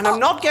 and I'm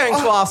not going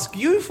to ask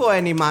you for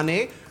any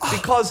money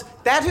because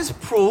that is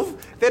proof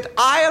that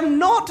I am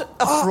not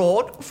a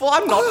fraud, for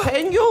I'm not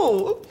paying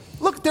you.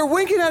 Look, they're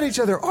winking at each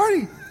other.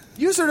 Arnie,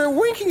 they're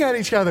winking at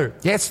each other.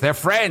 Yes, they're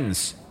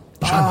friends.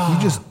 Sean,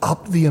 he just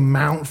upped the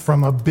amount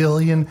from $1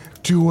 billion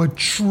to $1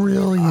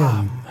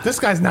 trillion. This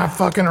guy's not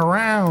fucking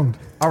around.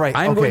 All right,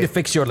 I'm going to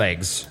fix your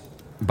legs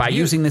by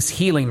using this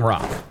healing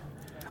rock.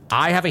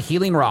 I have a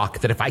healing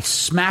rock that if I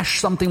smash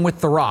something with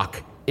the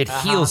rock, it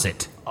heals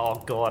it. Oh,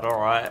 God, all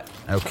right.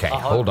 Okay,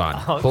 hold on.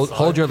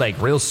 Hold your leg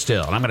real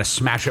still, and I'm going to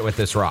smash it with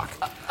this rock.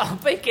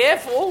 Be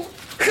careful.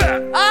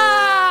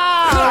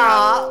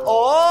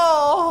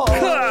 Oh!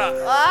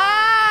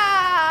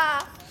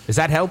 Is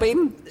that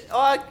helping?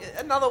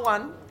 Another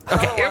one.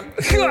 Okay.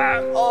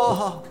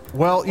 Oh.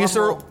 Well,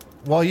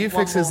 while you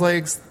fix his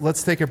legs,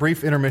 let's take a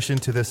brief intermission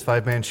to this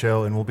 5-man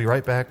show, and we'll be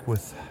right back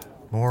with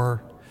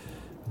more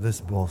of this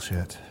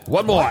bullshit.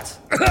 One more.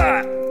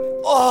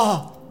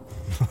 Oh!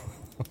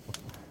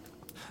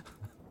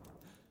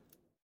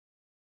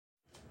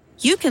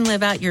 You can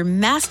live out your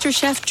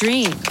MasterChef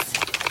dreams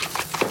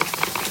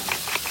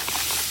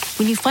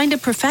when you find a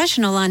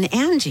professional on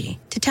Angie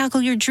to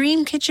tackle your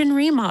dream kitchen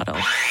remodel.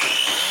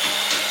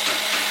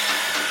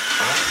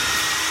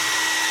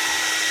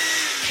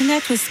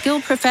 Connect with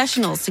skilled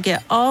professionals to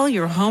get all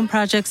your home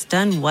projects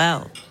done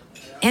well.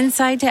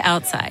 Inside to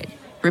outside,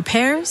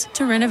 repairs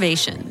to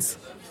renovations.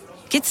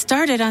 Get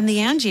started on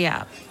the Angie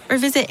app or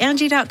visit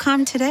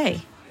Angie.com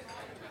today.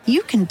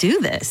 You can do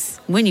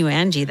this when you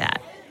Angie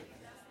that.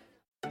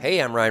 Hey,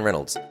 I'm Ryan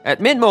Reynolds. At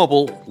Mint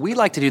Mobile, we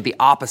like to do the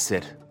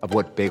opposite of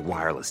what Big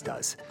Wireless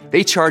does.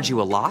 They charge you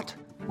a lot,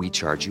 we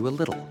charge you a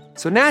little.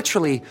 So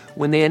naturally,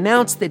 when they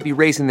announced they'd be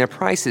raising their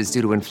prices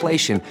due to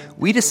inflation,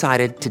 we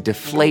decided to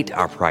deflate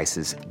our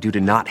prices due to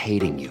not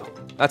hating you.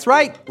 That's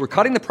right. We're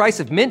cutting the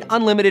price of Mint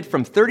Unlimited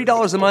from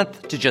 $30 a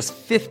month to just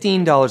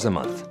 $15 a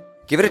month.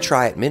 Give it a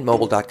try at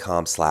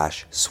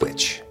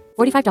mintmobile.com/switch.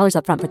 $45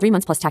 up front for 3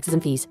 months plus taxes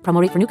and fees. Promo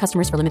rate for new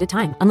customers for limited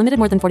time. Unlimited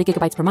more than 40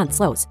 gigabytes per month.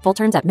 Slows full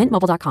terms at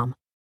mintmobile.com.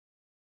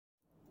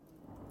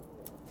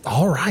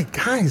 All right,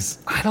 guys,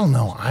 I don't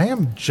know. I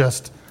am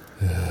just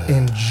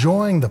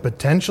enjoying the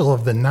potential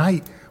of the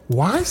night.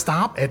 Why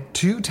stop at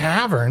 2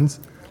 taverns?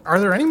 Are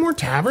there any more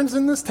taverns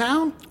in this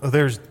town? Oh,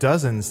 there's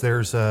dozens.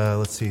 There's,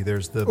 let's see,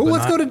 there's the... Oh,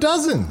 let's go to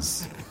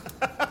dozens.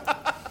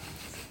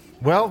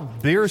 Well,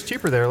 beer is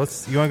cheaper there. You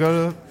want to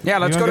go to... Yeah,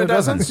 let's go to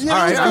dozens. Yeah, all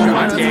right,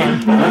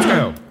 let's go. let's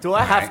go. Do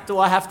I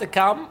have to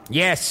come?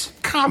 Yes.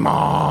 Come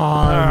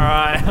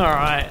on. All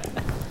right.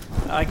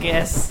 I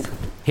guess.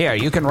 Here,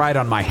 you can ride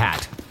on my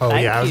hat. Oh,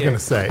 Thank yeah, I was you. going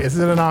to say, is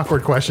it an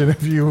awkward question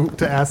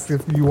to ask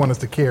if you want us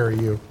to carry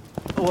you?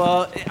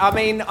 Well, I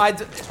mean,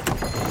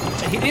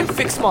 he didn't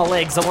fix my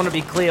legs. I want to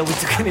be clear. We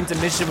took an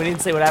intermission. We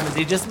didn't see what happened.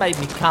 He just made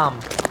me come,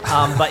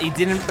 but he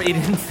didn't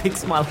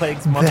fix my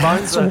legs. My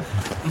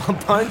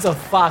bones are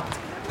fucked.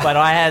 But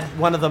I had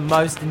one of the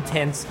most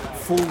intense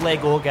full leg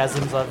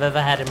orgasms I've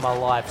ever had in my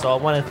life. So I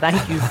want to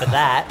thank you for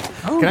that.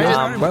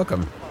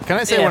 Welcome. Can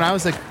I say when I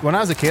was a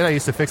kid, I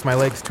used to fix my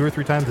legs 2 or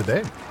 3 times a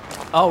day.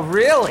 Oh,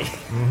 really?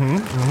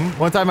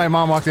 One time my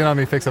mom walked in on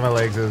me fixing my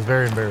legs. It was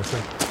very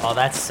embarrassing. Oh,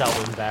 that's so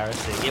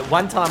embarrassing. Yeah,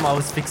 one time I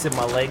was fixing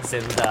my legs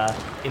in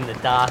the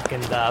dark,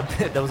 and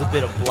there was a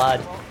bit of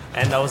blood.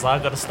 And I was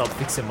like, I got to stop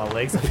fixing my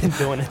legs. I've been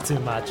doing it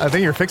too much. I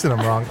think you're fixing them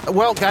wrong.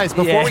 Well, guys,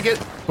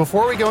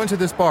 before we go into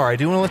this bar, I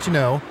do want to let you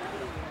know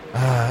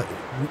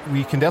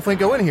We can definitely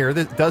go in here.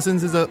 The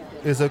Dozens is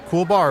a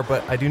cool bar,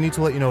 but I do need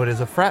to let you know it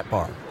is a frat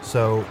bar.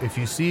 So if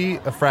you see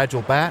a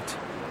fragile bat,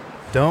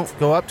 don't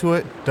go up to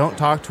it. Don't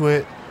talk to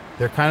it.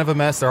 They're kind of a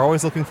mess. They're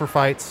always looking for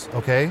fights,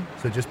 okay?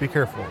 So just be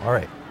careful. All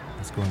right.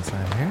 Let's go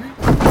inside here.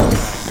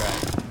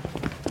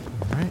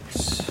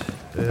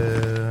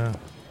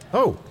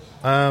 All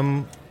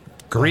right.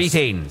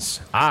 Greetings.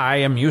 I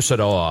am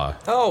Usador.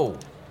 Oh,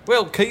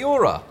 well,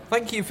 Kiora,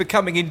 thank you for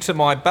coming into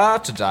my bar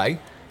today.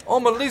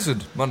 I'm a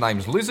lizard. My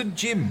name's Lizard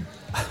Jim.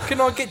 Can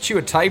I get you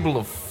a table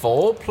of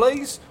 4,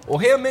 please? Or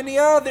how many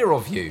are there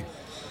of you?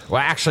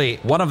 Well, actually,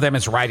 one of them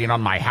is riding on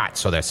my hat,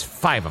 so there's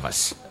 5 of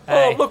us.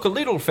 Oh, look, a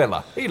little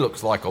fella. He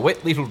looks like a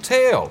wet little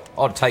towel.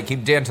 I'd take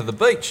him down to the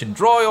beach and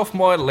dry off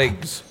my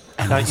legs.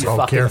 Don't you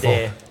fucking careful.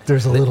 dare.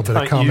 There's a little bit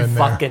of cum in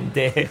there. Don't you fucking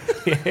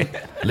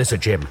dare. Listen,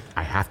 Jim,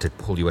 I have to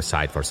pull you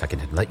aside for a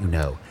second and let you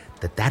know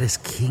that is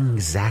King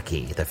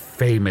Zaki, the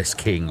famous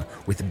king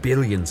with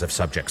billions of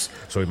subjects,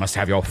 so we must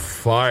have your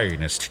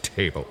finest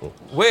table.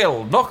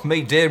 Well, knock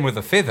me down with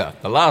a feather.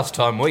 The last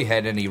time we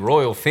had any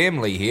royal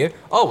family here,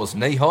 I was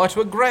knee-high to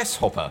a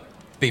grasshopper.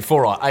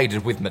 Before I ate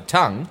it with my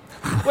tongue.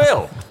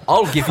 Well,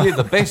 I'll give you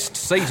the best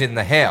seat in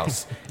the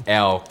house.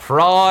 Our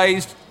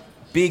prized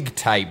big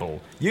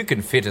table. You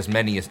can fit as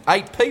many as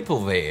 8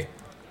 people there.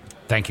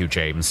 Thank you,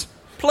 James.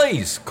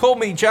 Please, call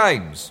me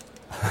James.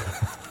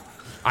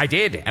 I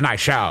did, and I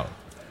shall.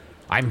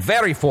 I'm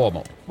very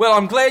formal. Well,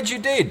 I'm glad you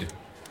did.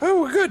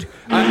 Oh, good.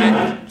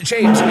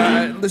 James,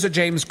 Lizard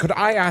James, could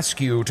I ask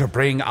you to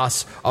bring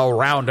us a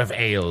round of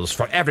ales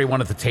for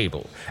everyone at the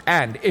table?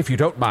 And if you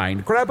don't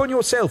mind, grab on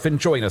yourself and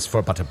join us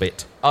for but a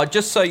bit.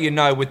 Just so you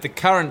know, with the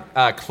current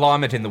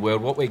climate in the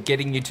world, what we're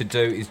getting you to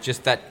do is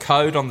just that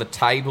code on the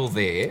table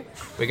there.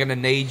 We're going to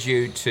need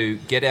you to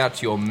get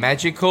out your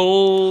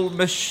magical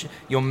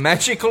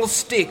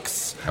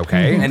sticks.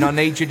 Okay. And I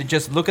need you to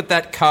just look at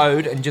that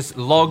code and just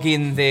log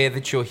in there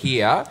that you're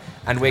here.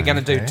 And we're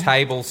going to do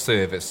table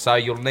service. So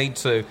you'll need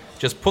to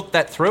just put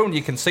that through, and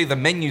you can see the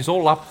menus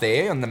all up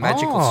there and the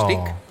magical stick.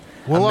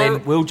 Well, and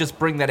then we'll just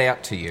bring that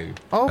out to you.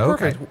 Oh,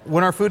 perfect. Okay.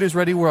 When our food is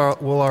ready,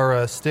 will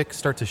our stick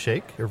start to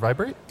shake or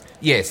vibrate?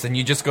 Yes, and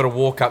you just got to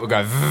walk up and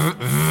go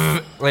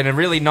in a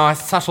really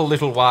nice, subtle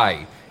little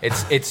way.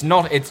 It's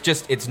not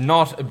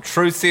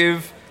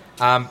obtrusive.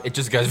 It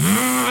just goes.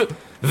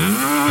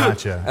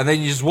 Gotcha. And then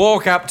you just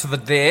walk up to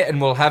there,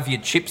 and we'll have your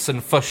chips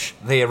and fish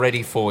there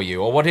ready for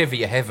you, or whatever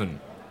you're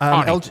having.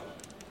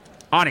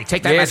 Aunty,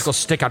 take that magical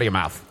stick out of your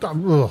mouth.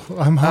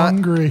 I'm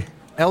hungry.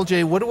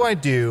 LJ, what do I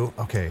do?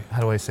 Okay,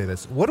 how do I say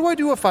this? What do I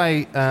do if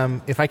I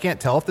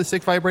can't tell if the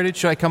stick vibrated?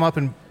 Should I come up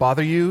and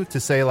bother you to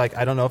say, like,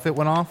 I don't know if it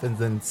went off, and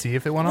then see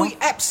if it went off? We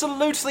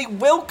absolutely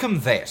welcome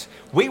that.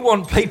 We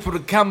want people to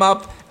come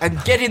up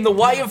and get in the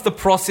way of the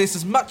process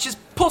as much as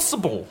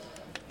possible.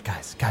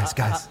 Guys.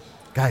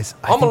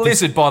 I'm a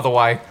lizard, by the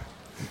way.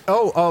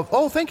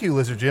 Oh, thank you,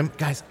 Lizard Jim.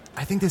 Guys,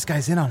 I think this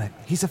guy's in on it.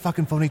 He's a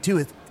fucking phony,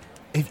 too.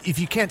 If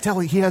you can't tell,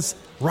 he has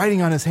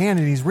writing on his hand,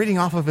 and he's reading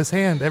off of his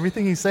hand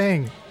everything he's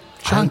saying.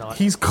 Chunt,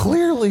 he's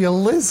clearly a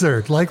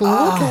lizard. Like, look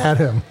at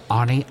him.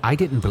 Arnie, I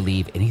didn't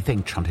believe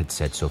anything Chunt had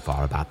said so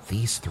far about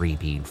these 3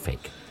 being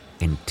fake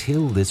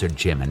until Lizard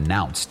Jim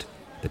announced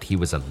that he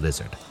was a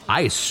lizard.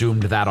 I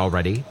assumed that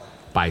already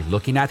by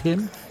looking at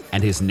him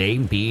and his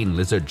name being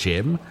Lizard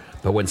Jim.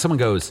 But when someone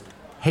goes,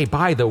 hey,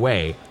 by the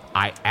way,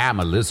 I am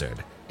a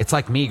lizard, it's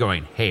like me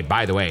going, hey,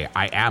 by the way,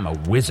 I am a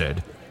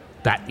wizard.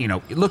 That,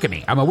 look at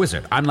me. I'm a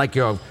wizard. I'm like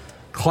your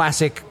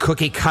classic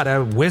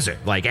cookie-cutter wizard.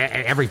 Like,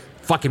 every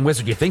fucking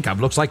wizard you think of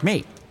looks like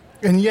me.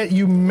 And yet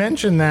you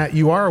mention that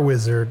you are a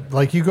wizard.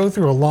 Like, you go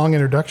through a long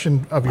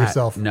introduction of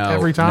yourself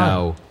every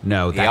time.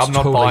 No, that's I'm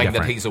not totally buying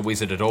different. that he's a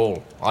wizard at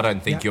all. I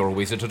don't think you're a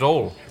wizard at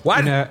all.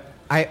 What?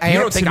 I you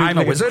don't think I'm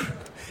a wizard?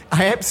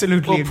 I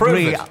absolutely agree.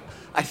 Prove it.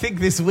 I think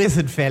this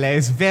wizard fella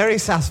is very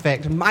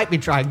suspect and might be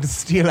trying to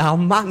steal our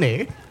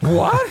money.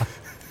 What?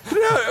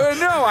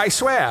 No, I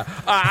swear.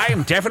 I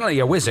am definitely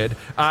a wizard.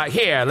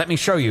 Here, let me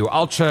show you.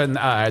 I'll turn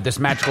this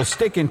magical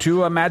stick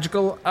into a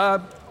magical,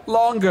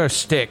 longer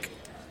stick.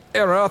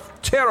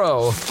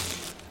 Tero.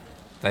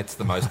 That's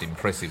the most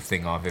impressive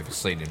thing I've ever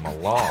seen in my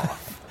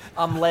life.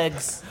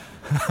 Legs.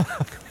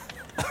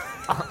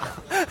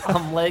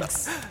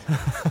 Legs.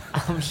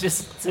 I'm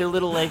just 2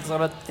 little legs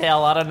on a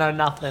tail. I don't know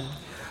nothing.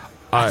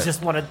 I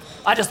just wanted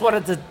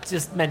to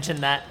just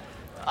mention that.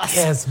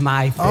 Here's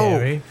my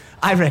theory.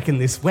 I reckon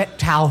this wet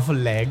towel for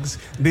legs,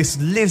 this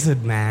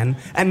lizard man,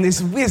 and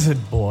this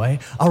wizard boy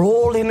are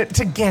all in it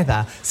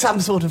together. Some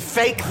sort of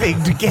fake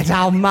thing to get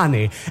our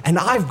money. And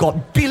I've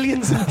got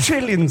billions and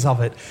trillions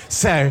of it.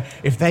 So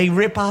if they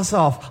rip us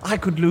off, I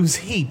could lose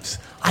heaps.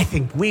 I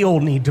think we all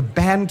need to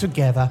band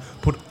together,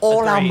 put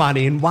all our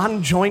money in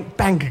one joint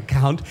bank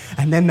account,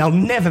 and then they'll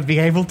never be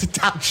able to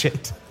touch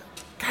it.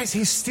 Guys,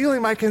 he's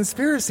stealing my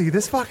conspiracy.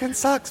 This fucking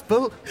sucks.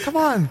 Bill, come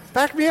on,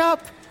 back me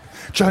up.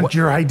 Chunt,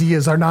 your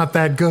ideas are not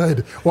that good.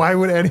 Why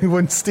would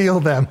anyone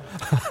steal them?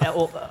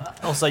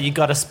 Also, you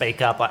got to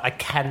speak up. I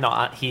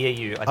cannot hear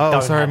you.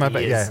 Sorry, my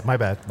bad. Yeah, my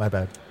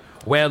bad.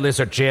 Well,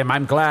 Lizard Jim,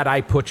 I'm glad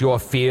I put your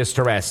fears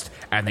to rest,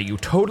 and that you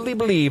totally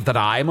believe that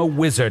I'm a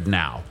wizard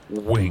now.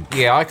 Wink.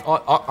 Yeah,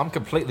 I'm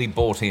completely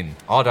bought in.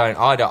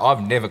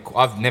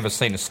 I've never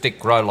seen a stick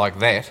grow like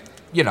that.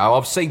 You know,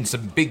 I've seen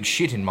some big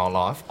shit in my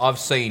life.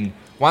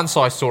 Once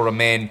I saw a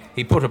man,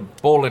 he put a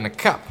ball in a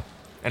cup,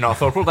 and I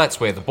thought, well, that's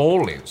where the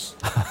ball is.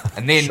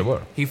 And then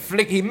Sure.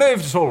 he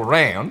moved it all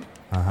around,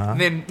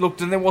 and then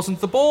looked, and there wasn't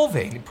the ball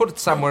there. And he put it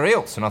somewhere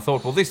else, and I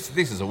thought, well, this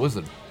is a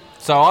wizard.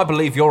 So I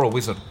believe you're a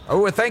wizard.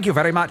 Oh, well, thank you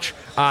very much.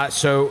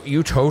 So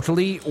you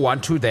totally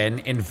want to then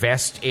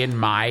invest in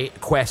my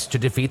quest to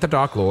defeat the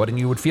Dark Lord, and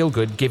you would feel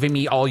good giving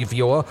me all of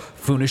your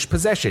foolish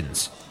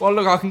possessions. Well,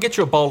 look, I can get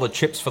you a bowl of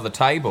chips for the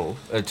table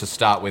to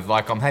start with.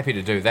 Like, I'm happy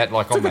to do that,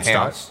 like, on the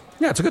house. Start.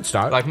 Yeah, it's a good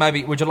start. Like,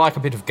 maybe, would you like a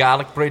bit of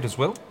garlic bread as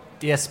well?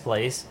 Yes,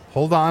 please.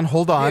 Hold on.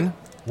 Yeah.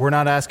 We're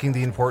not asking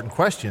the important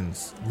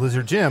questions.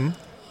 Lizard Jim,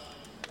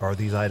 are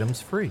these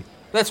items free?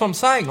 That's what I'm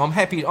saying. I'm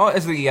happy,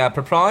 as the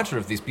proprietor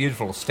of this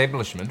beautiful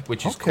establishment,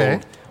 which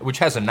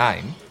has a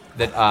name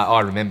that I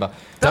remember.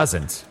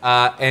 Doesn't.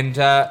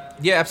 Yeah,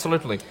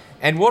 absolutely.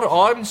 And what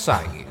I'm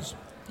saying is,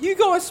 you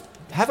guys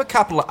have a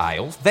couple of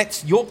ales.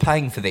 You're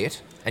paying for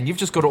that, and you've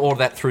just got to order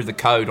that through the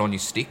code on your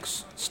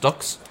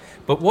stocks.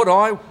 But what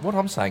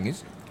I'm saying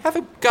is, have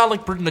a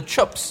garlic bread and the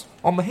chips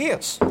on the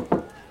house.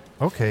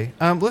 Okay.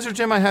 Lizard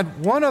Jim, I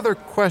had one other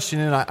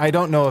question, and I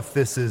don't know if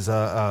this is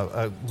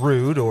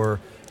rude or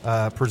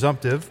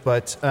presumptive,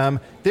 but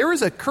there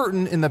is a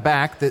curtain in the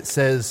back that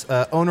says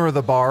owner of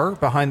the bar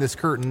behind this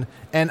curtain,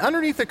 and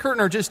underneath the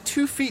curtain are just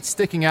 2 feet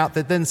sticking out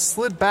that then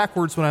slid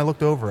backwards when I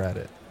looked over at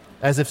it,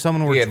 as if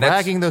someone were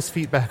dragging those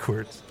feet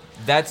backwards.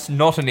 That's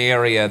not an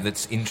area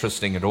that's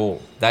interesting at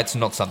all. That's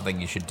not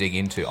something you should dig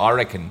into. I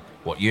reckon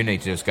what you need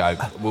to do is go,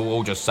 we'll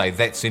all just say,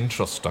 that's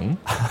interesting,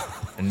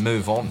 and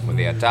move on with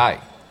our day.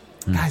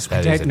 Guys,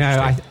 we don't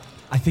know.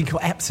 I think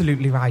you're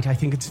absolutely right. I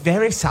think it's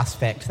very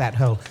suspect, that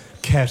whole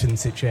curtain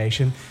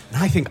situation.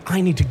 And I think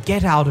I need to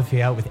get out of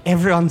here with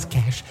everyone's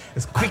cash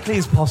as quickly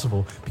as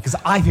possible, because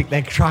I think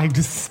they're trying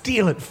to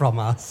steal it from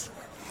us.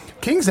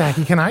 King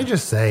Zaki, can I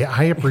just say,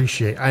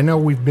 I know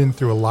we've been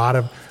through a lot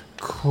of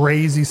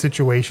crazy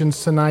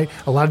situations tonight,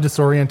 a lot of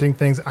disorienting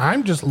things.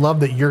 I'm just love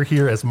that you're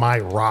here as my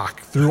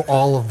rock through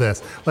all of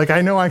this. Like,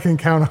 I know I can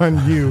count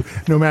on you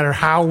no matter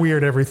how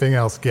weird everything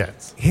else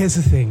gets. Here's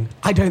the thing.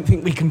 I don't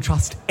think we can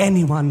trust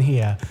anyone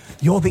here.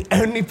 You're the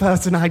only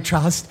person I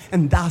trust,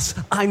 and thus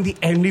I'm the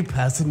only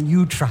person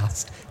you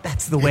trust.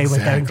 That's the way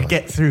we're going to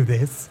get through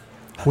this.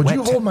 Would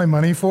you hold my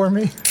money for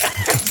me?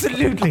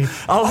 Absolutely.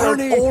 I'll hold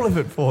all of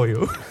it for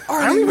you.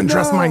 I don't even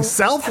trust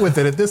myself with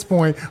it at this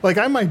point. Like,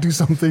 I might do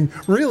something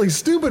really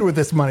stupid with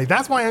this money.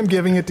 That's why I'm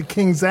giving it to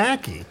King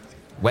Zaki.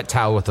 Wet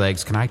towel with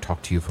legs, can I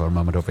talk to you for a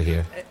moment over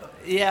here?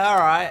 Yeah, all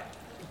right.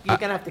 You're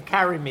going to have to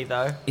carry me,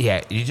 though.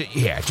 Yeah,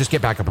 just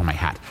get back up on my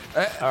hat.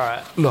 All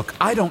right. Look,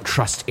 I don't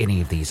trust any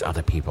of these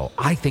other people.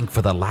 I think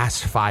for the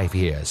last 5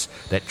 years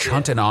that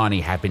Chunt and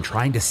Aunty have been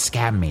trying to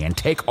scam me and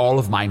take all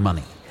of my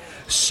money.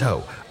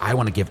 So, I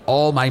want to give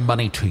all my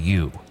money to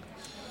you.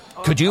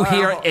 Could you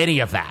hear any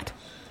of that?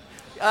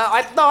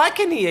 I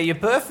can hear you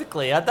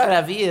perfectly. I don't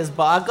have ears,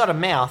 but I've got a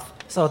mouth,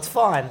 so it's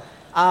fine.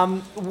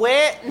 Why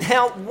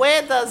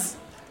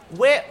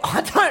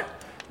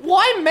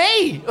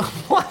me?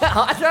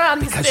 I don't understand.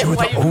 Because you're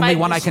the only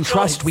one I can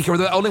trust. We are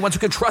the only ones who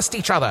can trust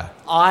each other.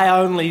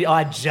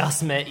 I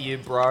just met you,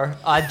 bro.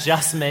 I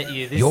just met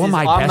you. You're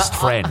my best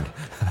friend.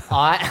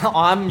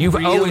 You've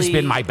always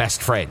been my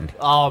best friend.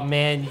 Oh,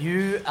 man,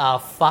 you are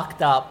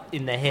fucked up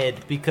in the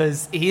head,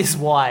 because here's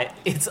why.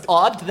 It's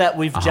odd that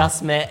we've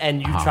just met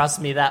and you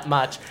trust me that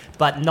much,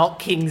 but not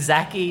King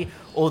Zaki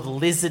or the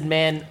Lizard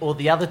Man or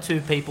the other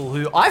 2 people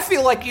who I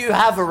feel like you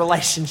have a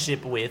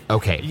relationship with.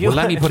 Okay, well,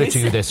 let me put it to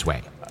you this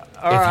way.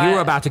 If you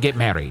were about to get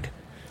married,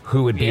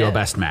 who would be your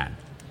best man?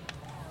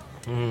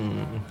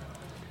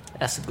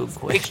 That's a good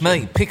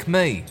question. Pick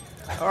me.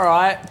 All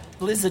right,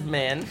 Lizard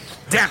Man.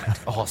 Damn it.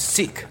 Oh,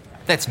 sick.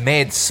 That's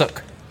mad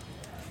sick.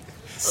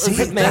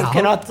 Lizard Man,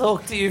 can I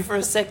talk to you for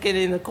a second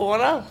in the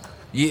corner?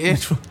 Yeah.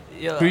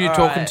 Who are you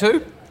talking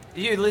to?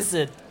 You,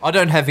 Lizard. I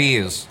don't have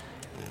ears.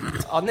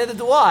 Oh, neither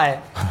do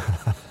I.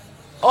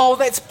 Oh,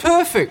 that's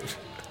perfect.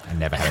 I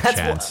never had a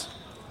chance.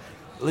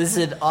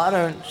 Lizard, I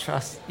don't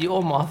trust.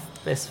 You're my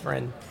best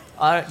friend.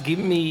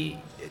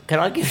 Can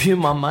I give you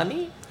my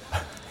money?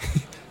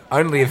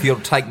 Only if you'll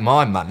take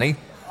my money.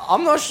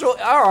 I'm not sure.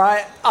 All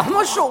right. I'm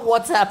not sure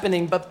what's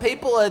happening, but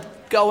people are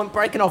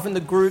breaking off into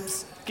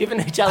groups,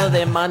 giving each other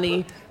their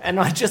money, and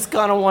I just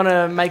kind of want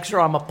to make sure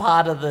I'm a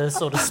part of the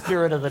sort of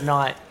spirit of the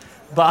night.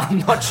 But I'm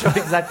not sure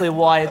exactly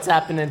why it's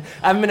happening.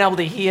 I haven't been able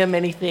to hear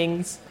many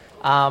things.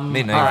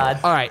 Me neither.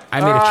 All right,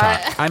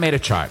 I made a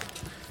chart.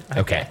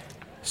 Okay.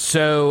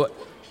 So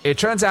it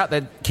turns out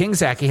that King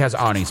Zaki has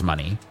Aunty's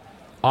money.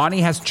 Aunty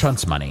has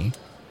Chunt's money.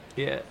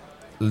 Yeah.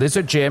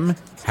 Lizard Jim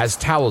has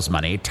Towel's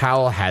money.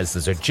 Towel has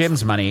Lizard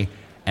Jim's money.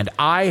 And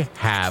I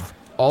have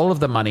all of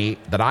the money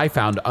that I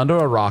found under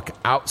a rock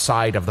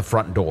outside of the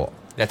front door.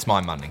 That's my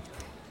money.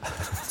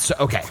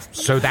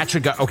 So that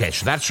should go. Okay,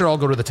 so that should all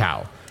go to the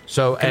Towel.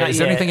 So, is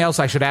there anything else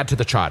I should add to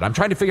the chart? I'm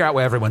trying to figure out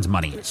where everyone's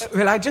money is.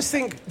 Well, I just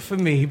think, for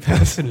me,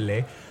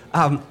 personally,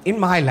 in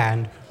my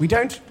land, we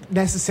don't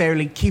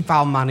necessarily keep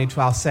our money to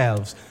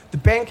ourselves. The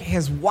bank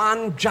has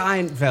one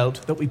giant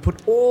vault that we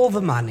put all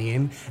the money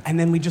in, and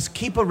then we just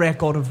keep a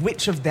record of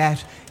which of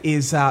that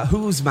is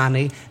whose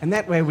money, and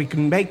that way we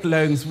can make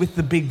loans with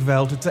the big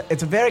vault.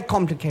 It's a very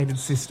complicated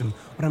system.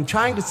 What I'm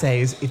trying to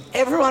say is, if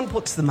everyone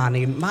puts the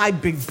money in my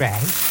big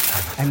bag,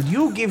 and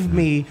you give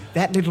me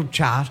that little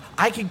chart,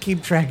 I can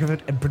keep track of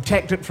it and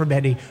protect it from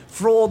any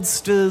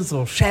fraudsters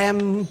or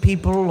sham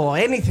people or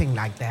anything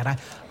like that.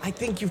 I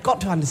think you've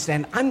got to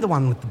understand, I'm the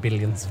one with the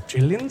billions of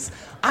trillions.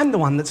 I'm the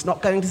one that's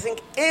not going to think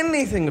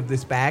anything of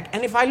this bag,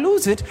 and if I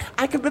lose it,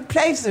 I can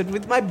replace it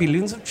with my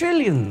billions of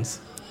trillions.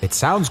 It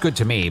sounds good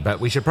to me, but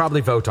we should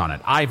probably vote on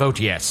it. I vote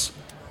yes.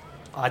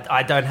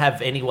 I don't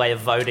have any way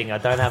of voting. I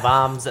don't have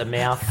arms, a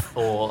mouth,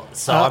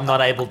 I'm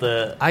not able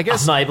to. I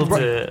guess I'm not able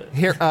to.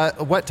 Here,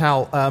 wet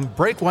towel.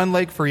 Break one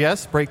leg for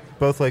yes. Break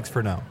both legs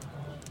for no.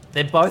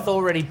 They're both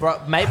already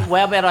broke. Maybe.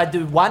 How about I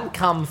do one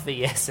cum for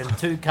yes and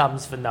two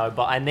cums for no?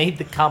 But I need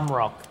the cum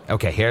rock.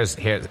 Okay, here's.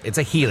 It's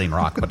a healing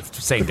rock, but it's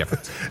the same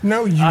difference.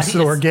 No,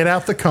 Usador, get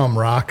out the cum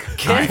rock.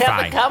 Get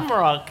out the cum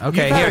rock.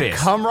 Okay, You've here had it a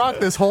is. cum rock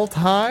this whole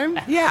time?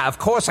 Yeah, of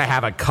course I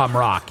have a cum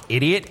rock,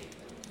 idiot.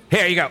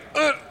 Here you go.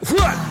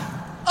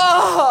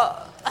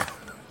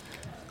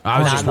 I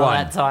was just not one.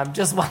 that time.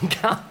 Just one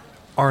cum.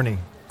 Arnie,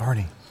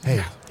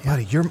 hey,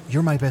 buddy,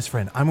 you're my best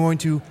friend. I'm going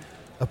to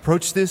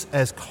approach this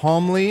as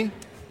calmly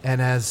and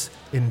as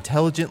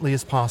intelligently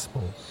as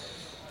possible.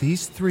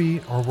 These three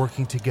are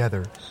working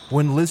together.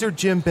 When Lizard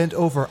Jim bent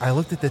over, I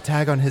looked at the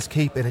tag on his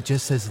cape and it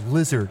just says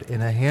Lizard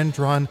in a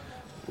hand-drawn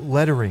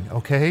lettering,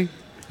 okay?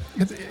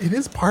 It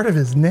is part of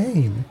his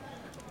name.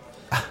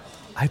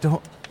 I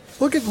don't...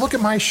 Look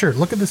at my shirt.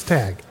 Look at this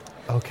tag.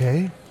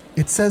 Okay.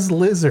 It says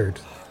Lizard.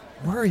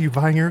 Where are you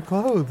buying your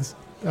clothes?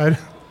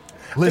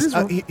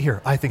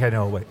 Here, I think I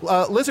know a way.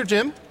 Lizard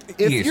Jim,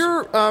 if Yes.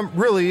 you're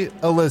really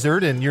a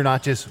lizard and you're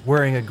not just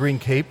wearing a green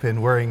cape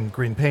and wearing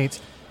green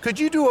paint, could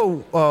you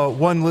do a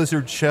one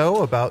lizard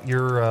show about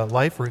your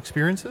life or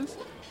experiences?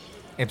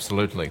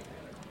 Absolutely.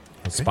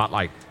 Okay.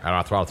 Spotlight at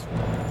our throats.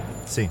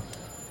 See.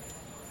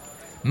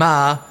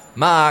 Ma,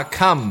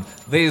 come.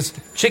 There's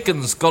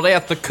chickens got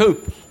out the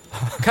coop.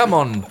 Come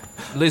on,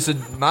 Lizard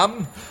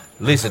Mum.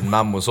 Lizard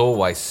Mum was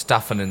always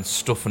stuffing and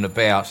stuffing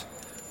about.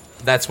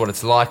 That's what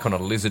it's like on a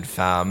lizard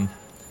farm.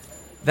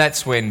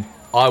 That's when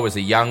I was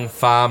a young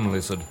farm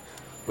lizard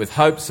with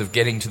hopes of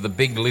getting to the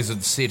big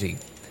lizard city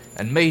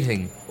and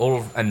meeting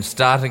and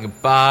starting a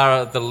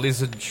bar at the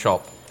lizard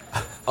shop.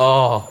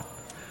 Oh,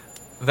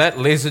 that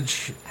lizard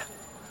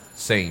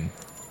scene.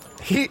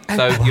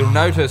 So you'll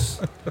notice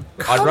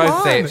I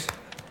wrote that.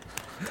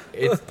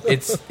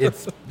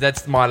 It's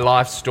that's my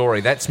life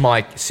story. That's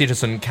my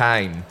Citizen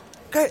Kane.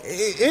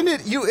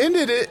 You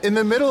ended it in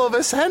the middle of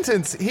a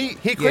sentence. He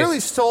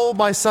clearly stole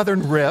my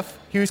southern riff.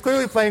 He was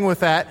clearly playing with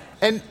that.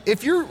 And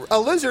if you're a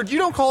lizard, you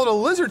don't call it a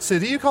lizard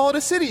city, you call it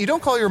a city. You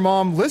don't call your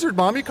mom Lizard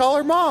Mom, you call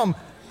her Mom.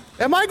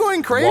 Am I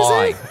going crazy?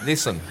 Why?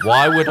 Listen,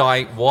 why would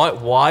I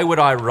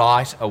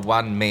write a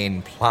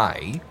one-man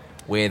play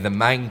where the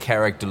main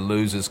character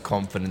loses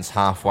confidence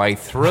halfway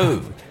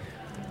through?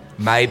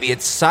 Maybe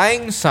it's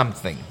saying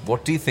something.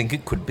 What do you think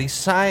it could be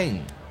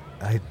saying?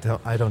 I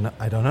don't know.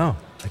 I don't.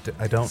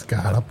 It's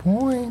got a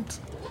point.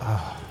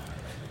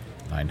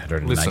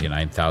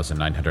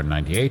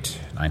 999,998,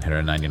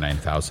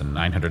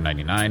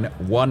 999,999,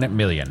 1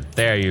 million.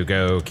 There you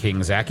go,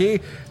 King Zaki.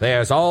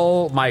 There's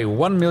all my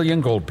 1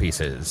 million gold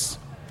pieces.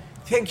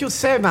 Thank you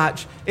so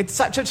much. It's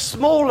such a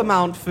small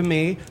amount for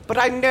me, but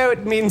I know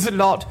it means a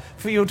lot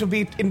for you to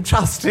be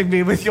entrusting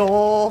me with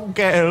your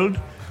gold.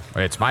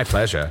 It's my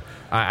pleasure.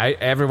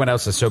 Everyone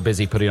else is so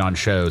busy putting on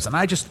shows, and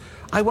I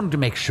wanted to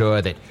make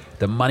sure that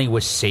the money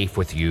was safe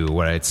with you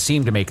where it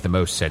seemed to make the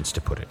most sense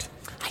to put it.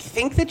 I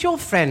think that your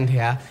friend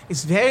here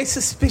is very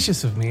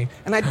suspicious of me,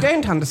 and I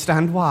don't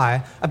understand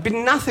why. I've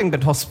been nothing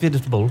but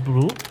hospitable.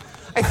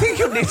 I think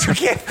you need to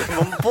get them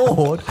on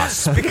board.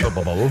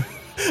 Hospitable?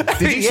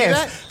 Did you see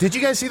that? Did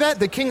you guys see that?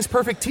 The king's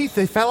perfect teeth,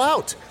 they fell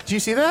out. Did you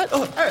see that?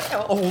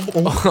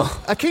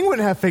 A king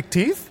wouldn't have fake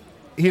teeth.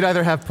 He'd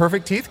either have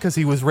perfect teeth because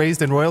he was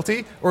raised in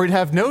royalty, or he'd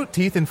have no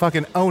teeth and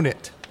fucking own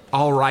it.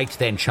 All right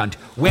then, Chunt.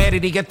 Where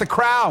did he get the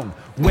crown?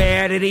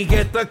 Where did he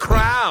get the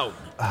crown?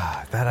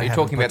 Are you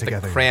talking about the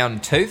crown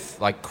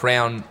tooth, like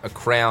a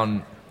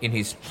crown in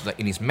his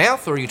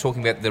mouth, or are you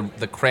talking about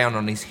the crown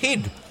on his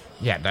head?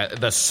 Yeah,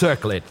 the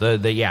circlet,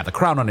 the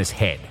crown on his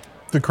head.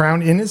 The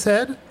crown in his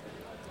head?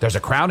 There's a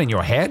crown in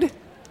your head?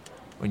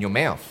 In your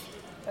mouth?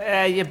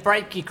 You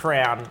break your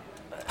crown.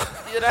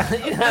 You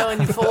know,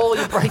 when you fall,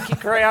 you break your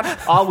crown.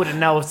 I wouldn't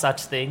know of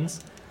such things.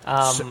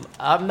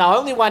 I'm the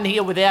only one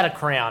here without a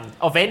crown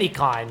of any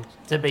kind,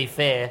 to be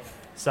fair.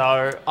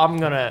 So I'm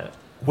gonna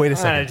wait a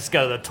second. I'm gonna just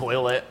go to the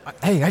toilet.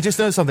 Hey, I just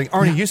noticed something.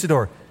 Arnie,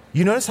 Usador,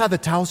 you notice how the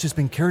towel's just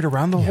been carried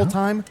around the whole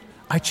time?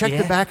 I checked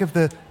the back of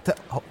the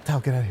towel.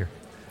 Get out of here.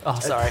 Oh,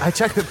 sorry. I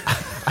checked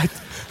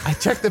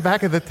the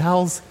back of the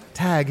towel's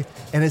tag,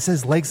 and it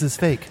says legs is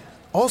fake.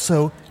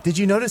 Also, did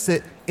you notice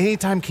that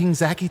anytime King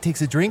Zaki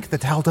takes a drink, the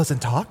towel doesn't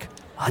talk?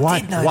 I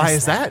did notice Why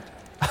is that.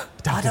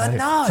 Towel, I get out don't of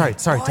know. here.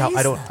 Sorry, Why Towel.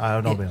 is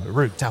I don't know.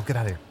 Rude. Towel, get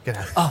out of here. Get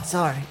out of here. Oh,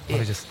 sorry. Let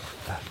me just...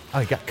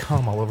 I got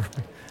cum all over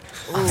me.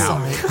 Oh,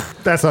 sorry.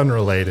 That's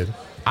unrelated.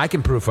 I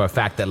can prove for a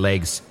fact that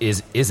legs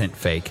isn't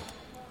fake.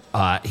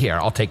 Here,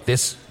 I'll take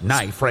this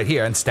knife right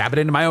here and stab it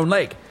into my own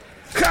leg.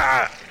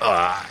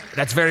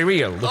 That's very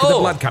real. Look at the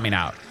blood coming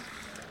out.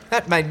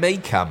 That made me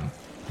come.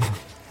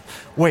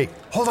 Wait,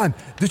 hold on.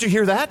 Did you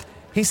hear that?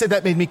 He said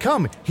that made me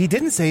come. He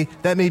didn't say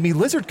that made me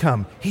lizard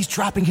come. He's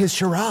dropping his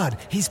charade.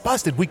 He's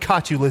busted. We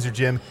caught you, Lizard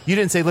Jim. You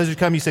didn't say lizard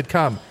come, you said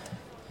come.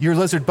 You're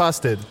lizard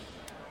busted.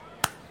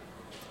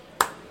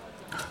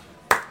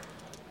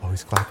 Oh,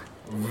 he's clapping.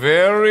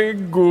 Very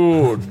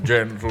good,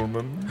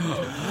 gentlemen.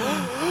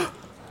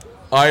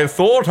 I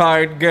thought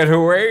I'd get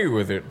away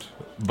with it,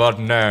 but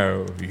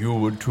no, you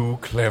were too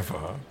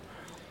clever.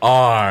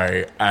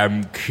 I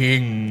am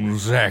King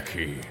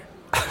Zaki.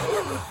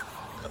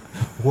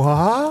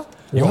 What?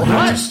 Your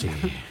Majesty.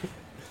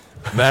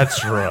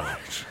 That's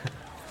right.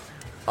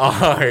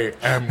 I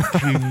am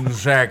King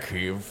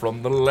Zaki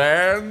from the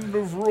land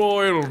of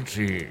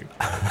royalty.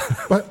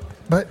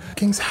 But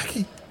King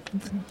Zaki,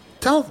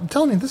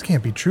 tell me this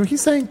can't be true.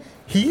 He's saying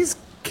he's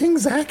King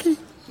Zaki?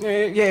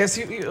 Yes,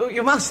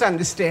 you must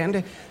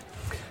understand.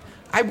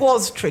 I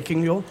was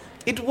tricking you.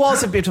 It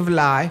was a bit of a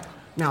lie.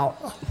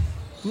 Now,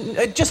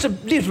 just a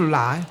little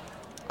lie.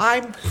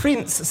 I'm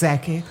Prince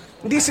Zaki.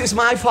 This is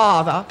my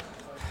father.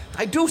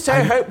 I do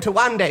so hope to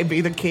one day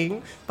be the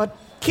king, but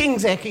King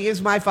Zaki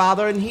is my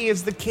father and he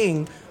is the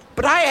king.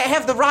 But I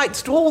have the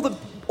rights to all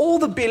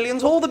the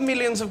billions, all the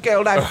millions of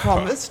gold I've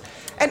promised,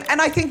 and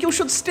I think you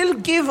should still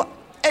give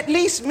at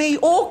least me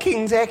or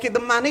King Zaki the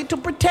money to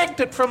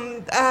protect it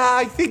from,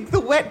 I think the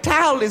wet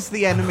towel is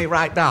the enemy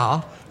right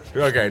now.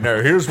 Okay,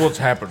 no, here's what's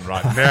happened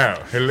right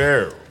now.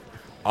 Hello.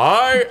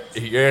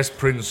 Yes,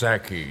 Prince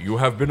Zaki, you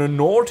have been a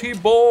naughty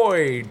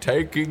boy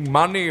taking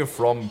money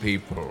from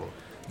people.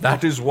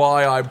 That is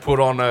why I put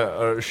on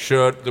a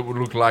shirt that would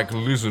look like a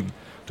lizard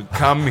to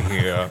come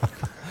here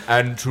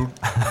and to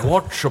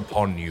watch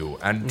upon you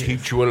and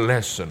teach you a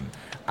lesson.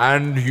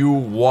 And you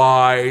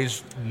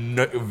wise,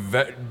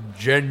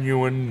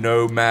 genuine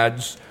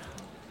nomads,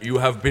 you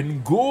have been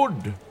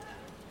good.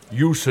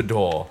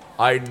 Usador,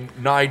 I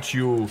knight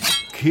you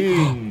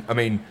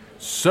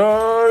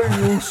Sir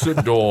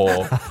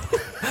Usador.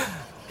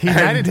 He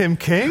knighted him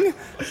king?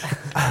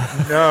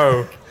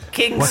 No.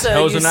 King Sir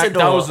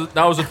Usador.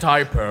 That was a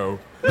typo.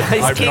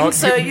 He's King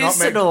Sir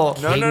Usador.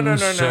 No.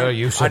 Sir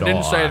Usador. I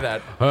didn't say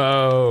that.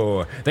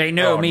 Oh, they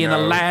know me in the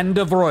no. land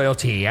of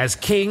royalty as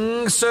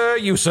King Sir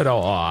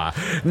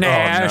Usador.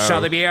 Ne'er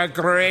shall there be a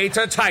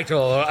greater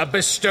title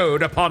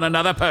bestowed upon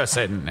another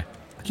person.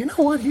 You know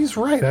what? He's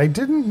right. I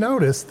didn't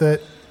notice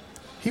that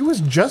he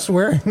was just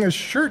wearing a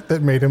shirt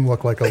that made him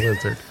look like a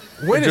lizard.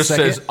 Wait It a just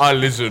second. says, I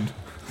lizard.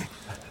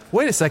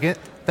 Wait a second.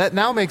 That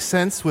now makes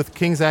sense with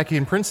King Zaki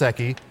and Prince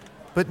Zaki,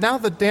 but now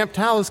the damp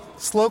towel is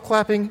slow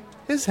clapping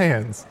his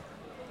hands.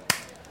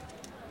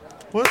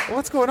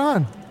 What's going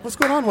on? What's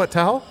going on, Wet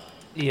Towel?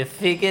 You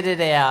figured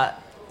it out.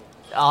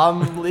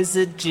 I'm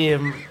Lizard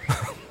Jim.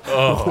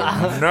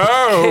 Oh,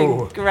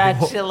 no.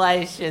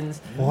 Congratulations.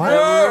 What?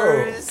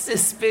 The ruse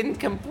has been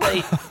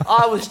complete.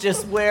 I was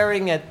just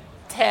wearing a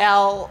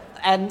towel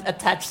and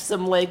attached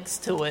some legs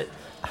to it.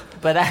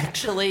 But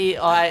actually,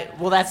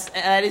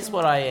 that is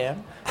what I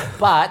am.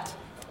 But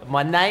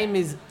my name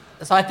is...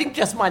 So I think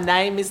just my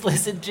name is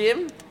Lizard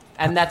Jim,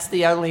 and that's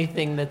the only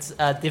thing that's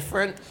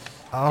different.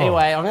 Oh.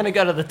 Anyway, I'm going to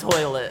go to the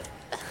toilet.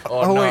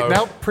 Oh, no. wait,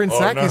 now Prince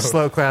Zaki's no.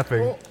 slow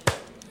clapping.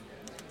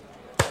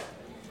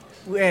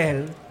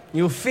 Well,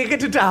 you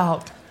figured it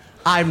out.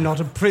 I'm not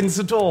a prince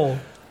at all.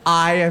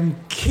 I am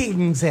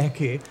King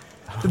Zaki.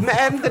 The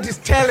man that is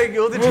telling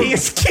you that he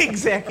is King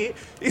Zaki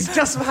is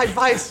just my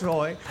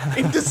viceroy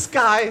in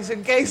disguise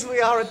in case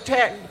we are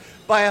attacked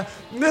by a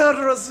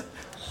murderous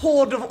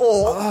horde of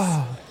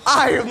orcs.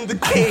 I am the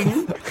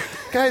king.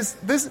 Guys,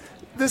 this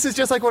is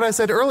just like what I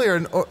said earlier,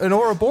 an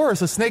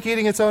Ouroboros, a snake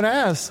eating its own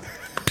ass.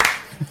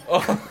 Wait,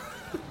 now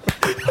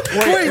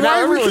why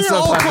we everyone's can't so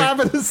all clapping. clap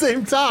at the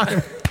same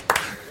time?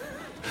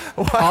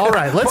 All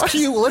right, let's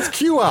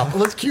queue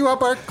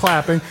up our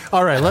clapping.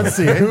 All right, let's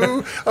see.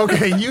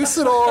 Okay,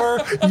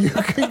 Usador, you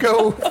can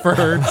go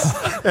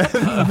first.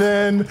 And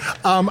then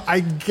I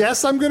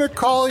guess I'm going to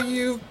call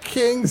you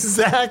King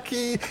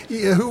Zaki,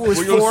 who was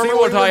Well, you'll see formerly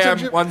what I Lizard am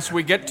Jim. once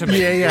we get to me.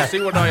 Yeah. You'll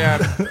see what I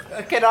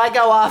am. Can I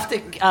go after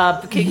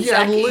King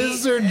Yeah, Zaki?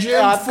 Lizard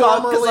Jim, I've got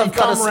a formerly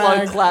slow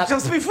Comrade. clap.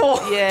 Just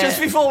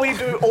before we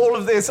do all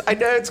of this, I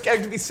know it's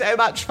going to be so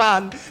much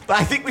fun, but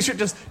I think we should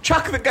just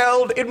chuck the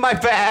gold in my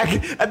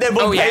bag, and then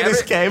we'll play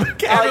this game.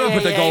 Okay? Everyone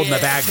put the yeah, gold in the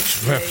yeah. bag.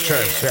 Sure.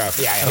 Here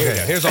we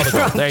go. Here's all the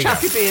gold. There you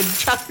Chuck go. it in.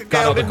 Chuck the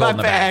Got all gold the in gold my in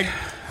the bag. bag.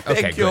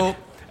 Okay, Thank you.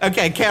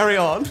 Okay, carry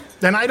on.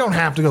 Then I don't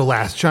have to go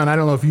last, Chun. I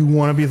don't know if you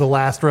want to be the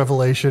last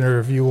revelation or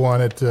if you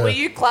want it to... Were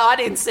you clap? I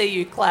didn't see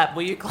you clap.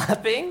 Were you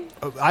clapping?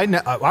 I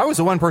was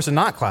the one person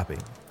not clapping.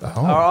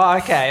 Oh,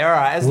 okay, all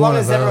right. As long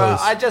as everyone,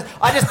 those.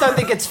 I just don't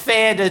think it's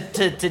fair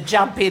to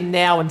jump in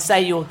now and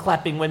say you were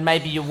clapping when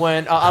maybe you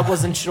weren't. I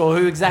wasn't sure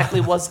who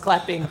exactly was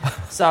clapping.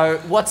 So,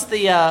 what's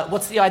the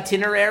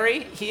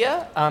itinerary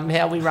here? How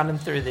are we running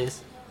through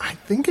this? I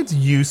think it's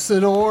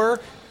Usador,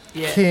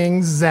 Yeah.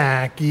 King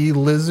Zaki,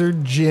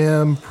 Lizard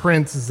Jim,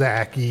 Prince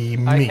Zaki,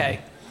 me.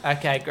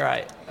 Okay,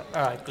 great.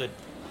 All right, good.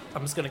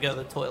 I'm just gonna go to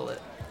the toilet.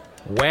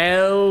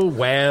 Well.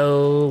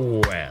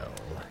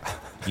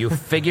 You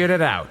figured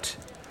it out.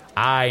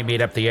 I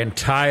made up the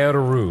entire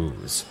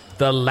ruse.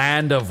 The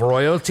land of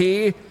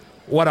royalty?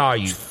 What are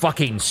you,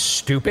 fucking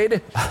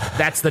stupid?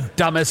 That's the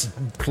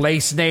dumbest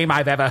place name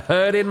I've ever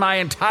heard in my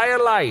entire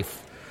life.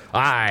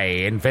 I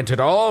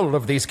invented all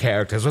of these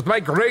characters with my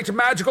great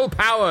magical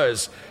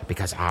powers.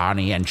 Because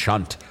Arnie and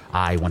Chunt,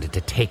 I wanted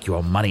to take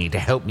your money to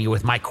help me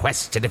with my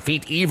quest to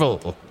defeat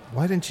evil.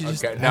 Why didn't you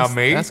just now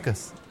me? ask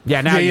us? Yeah,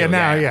 now you.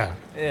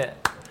 Yeah.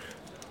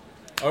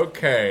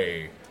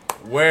 Okay.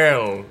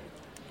 Well,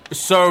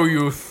 so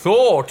you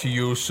thought,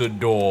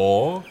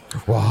 Usador,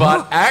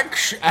 but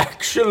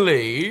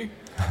actually,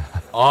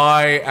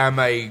 I'm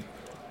a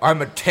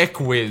tech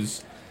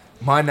whiz.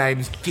 My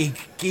name's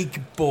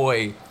Geek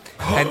Boy,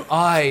 and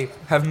I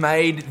have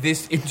made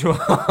this into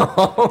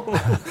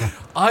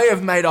I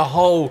have made a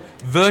whole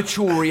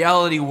virtual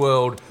reality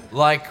world,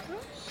 like.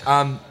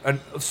 And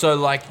so,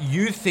 like,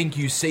 you think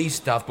you see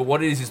stuff, but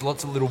what it is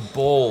lots of little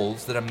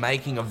balls that are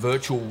making a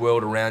virtual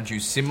world around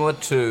you, similar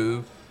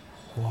to.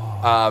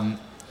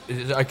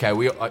 Okay,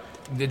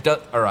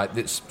 all right.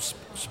 This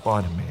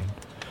Spider-Man,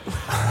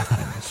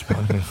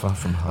 Spider-Man Far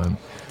From Home.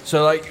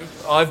 So, like,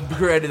 I've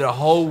created a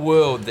whole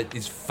world that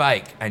is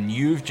fake, and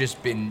you've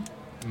just been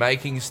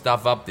making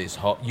stuff up.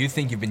 You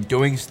think you've been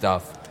doing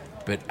stuff,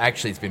 but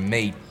actually, it's been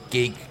me,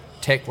 Geek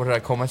Tech. What did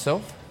I call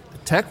myself?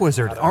 Tech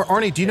wizard.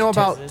 Arnie, do you know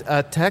about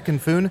tech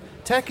and Foon?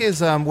 Tech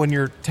is when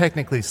you're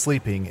technically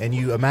sleeping and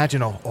you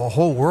imagine a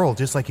whole world,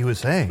 just like you were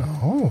saying.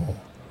 Oh.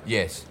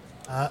 Yes.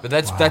 But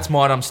that's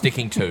mine I'm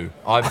sticking to.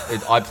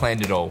 I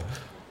planned it all.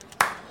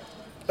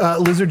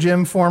 Lizard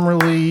Jim,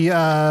 formerly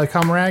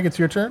Comrag, it's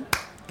your turn.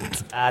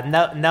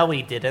 No,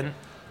 he didn't.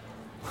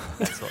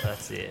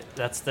 That's it.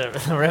 That's the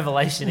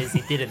revelation is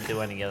he didn't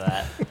do any of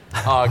that.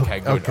 Oh, okay,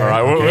 good. Okay. All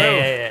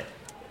right.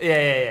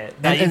 Yeah.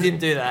 No, you didn't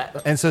do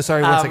that. And so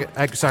sorry, one second.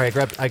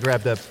 I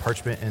grabbed a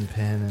parchment and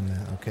pen and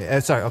okay.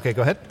 Sorry. Okay,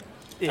 go ahead.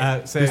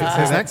 So who's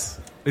next?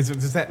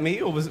 Is that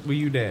me, or were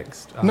you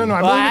next? No,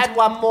 Well, I had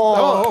one more.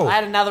 Oh. I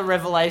had another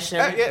revelation.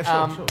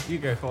 Yeah, sure. You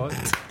go for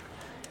it.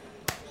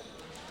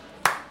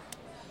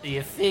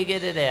 You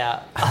figured it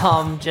out.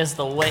 I'm just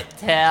a wet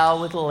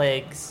towel with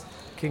legs.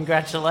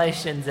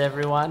 Congratulations,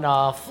 everyone.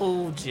 I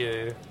fooled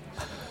you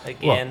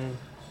again. Well,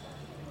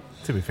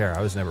 to be fair,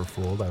 I was never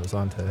fooled. I was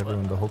on to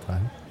everyone the whole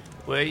time.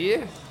 Were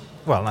you?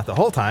 Well, not the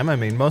whole time. I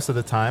mean, most of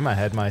the time I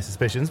had my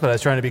suspicions, but I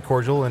was trying to be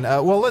cordial. And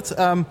well, let's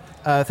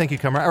thank you,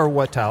 Comrade, or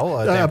wet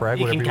towel, damp rag,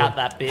 You whatever can cut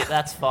that bit.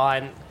 That's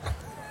fine.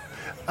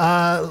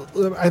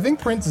 I think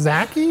Prince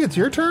Zaki, it's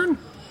your turn.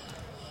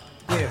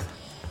 Yeah.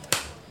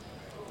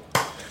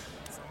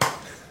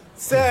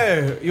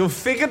 So, you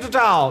figured it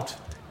out.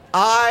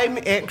 I'm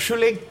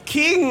actually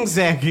King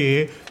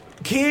Zaki,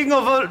 king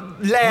of a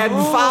land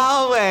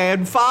far away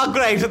and far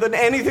greater than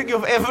anything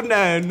you've ever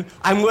known.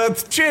 I'm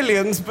worth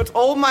trillions, but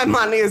all my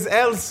money is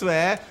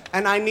elsewhere,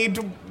 and I need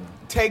to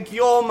take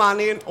your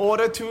money in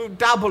order to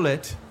double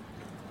it.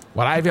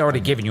 Well, I've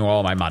already given you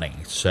all my money,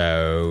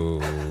 so...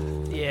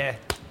 Yeah.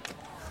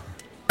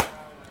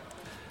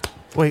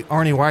 Wait,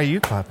 Arnie, why are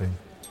you clapping?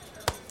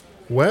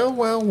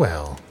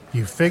 Well.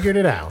 You figured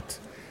it out.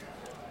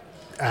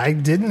 I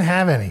didn't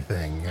have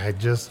anything. I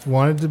just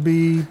wanted to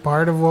be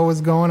part of what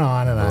was going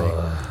on, and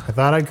I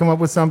thought I'd come up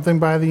with something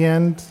by the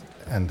end,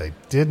 and I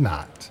did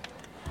not.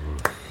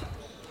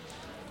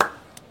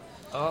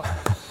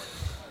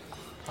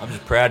 I'm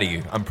just proud of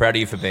you. I'm proud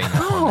of you for being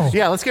honest.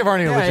 Yeah, let's give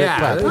Arnie a legit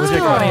clap.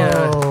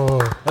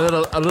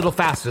 A little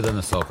faster than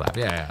the slow clap.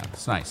 Yeah,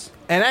 it's nice.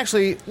 And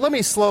actually, let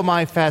me slow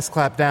my fast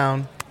clap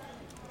down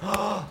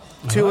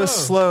to a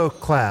slow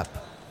clap.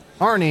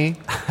 Arnie,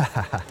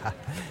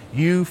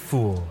 you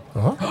fool.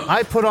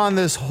 I put on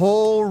this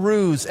whole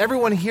ruse.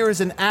 Everyone here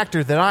is an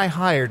actor that I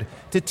hired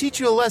to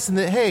teach you a lesson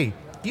that, hey,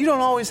 you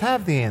don't always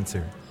have the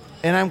answer.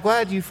 And I'm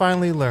glad you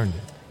finally learned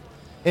it.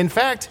 In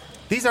fact,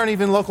 these aren't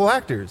even local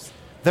actors.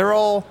 They're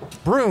all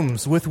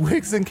brooms with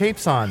wigs and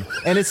capes on.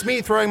 And it's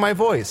me throwing my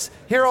voice.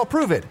 Here, I'll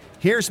prove it.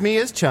 Here's me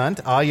as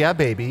Chunt, yeah,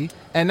 baby.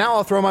 And now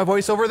I'll throw my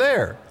voice over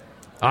there.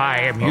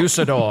 I am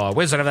Usador,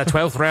 wizard of the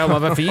 12th realm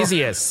of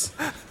Ephesius.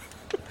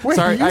 Wait,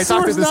 Sorry, I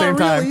talked at the same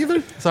time.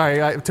 Either?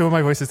 Sorry, two of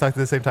my voices talked at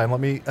the same time. Let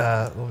me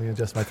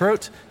adjust my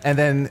throat. And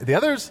then the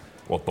others.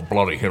 What the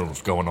bloody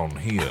hell's going on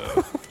here?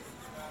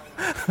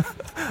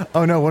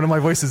 Oh no, one of my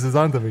voices is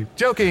onto me.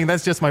 Joking,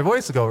 that's just my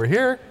voice. Go over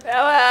here.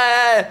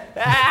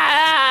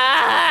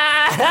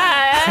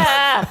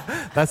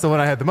 That's the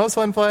one I had the most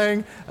fun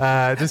playing,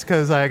 just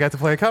because I got to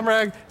play a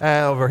comrade.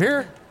 Over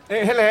here.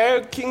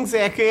 Hello, King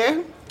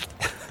Zaki.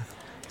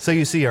 So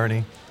you see,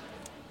 Arnie,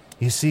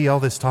 you see all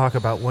this talk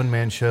about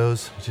one-man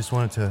shows. I just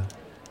wanted to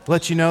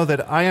let you know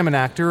that I am an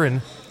actor,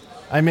 and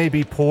I may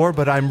be poor,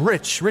 but I'm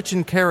rich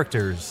in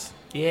characters.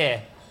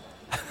 Yeah.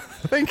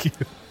 Thank you.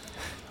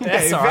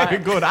 That's all right.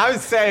 Very good. I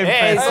was saying,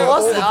 I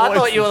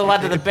thought you were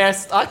one of the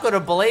best. I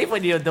couldn't believe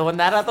when you were doing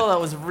that. I thought that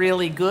was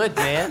really good,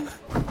 man.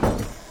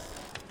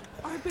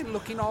 I've been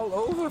looking all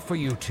over for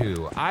you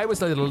two. I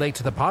was a little late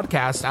to the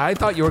podcast. I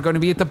thought you were going to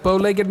be at the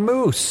Bow-Legged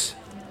Moose.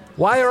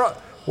 Why are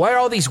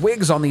all these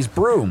wigs on these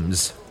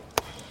brooms?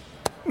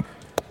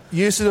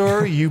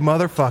 Usador, you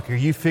motherfucker,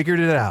 you figured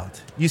it out.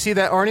 You see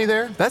that Arnie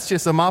there? That's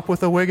just a mop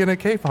with a wig and a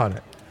cape on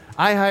it.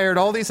 I hired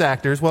all these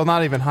actors, well,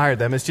 not even hired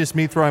them, it's just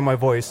me throwing my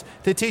voice,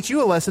 to teach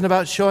you a lesson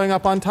about showing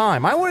up on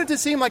time. I wanted to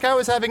seem like I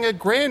was having a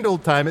grand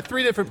old time at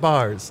 3 different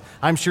bars.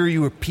 I'm sure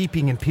you were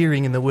peeping and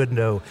peering in the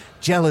window,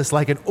 jealous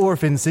like an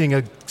orphan seeing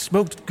a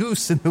smoked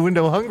goose in the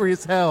window, hungry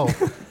as hell.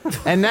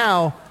 And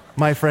now,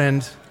 my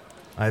friend,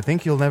 I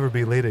think you'll never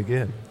be late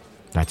again.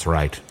 That's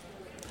right.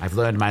 I've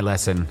learned my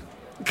lesson.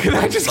 Can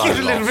I just get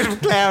a little bit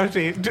of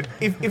clarity?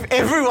 If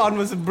everyone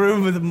was a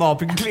broom with a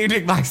mop,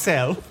 including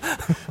myself,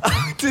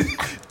 did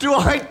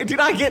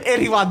I get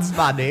anyone's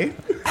money?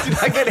 Did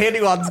I get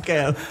anyone's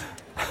girl?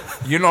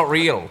 You're not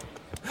real.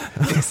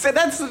 So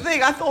that's the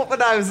thing. I thought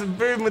when I was a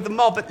broom with a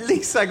mop, at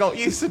least I got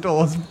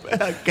Usador's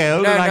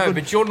girl. No,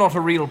 but you're not a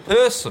real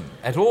person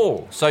at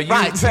all. So you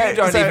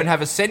don't even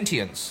have a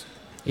sentience.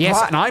 Yes,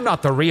 and I'm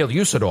not the real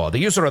Usador.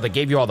 The Usador that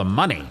gave you all the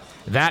money.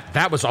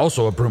 That was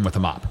also a broom with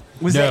a mop.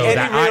 Was there any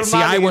real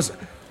money?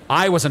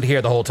 I wasn't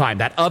here the whole time.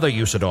 That other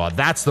Usador,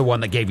 that's the one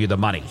that gave you the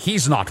money.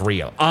 He's not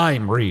real.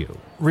 I'm real.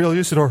 Real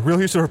Usador,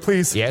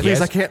 please. Yes, please,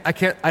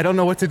 yes. I don't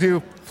know what to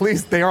do.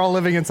 Please, they are all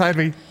living inside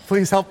me.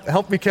 Please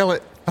help me kill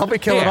it. Help me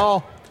kill it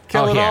all.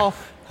 Kill it all.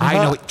 I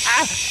know it.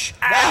 Shh.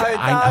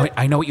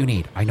 I know what you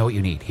need. I know what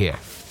you need. Here.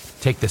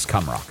 Take this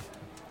cum rock.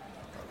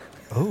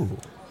 Oh.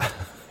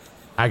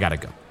 I gotta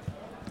go.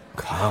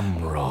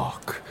 Cum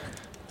rock.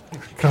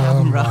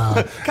 Come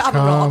rock.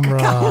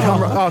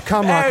 Oh,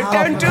 come rock.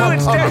 Don't do it.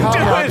 Don't do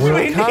it. We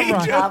need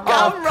to.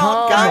 Come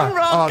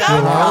rock.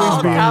 You'll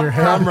always be in your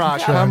head. Come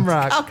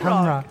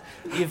rock.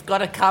 You've got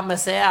to cum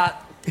us out.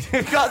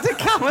 You've got to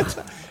come us.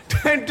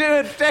 Don't do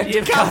it.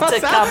 You've got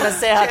to cum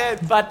us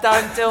out, but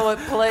don't do it,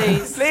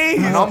 please. Please.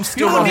 And I'm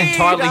still not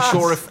entirely us.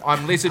 sure if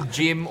I'm Lizard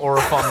Jim or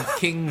if I'm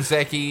King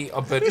Zeki,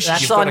 but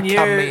That's you've got on to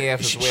cum you. me out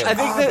as well. I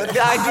think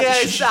the idea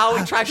is now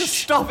we try to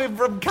stop him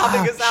from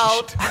coming us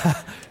out.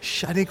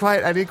 Shh, I need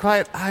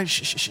quiet.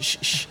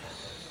 Shh.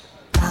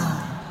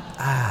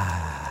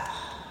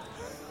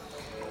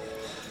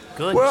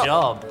 Good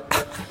job.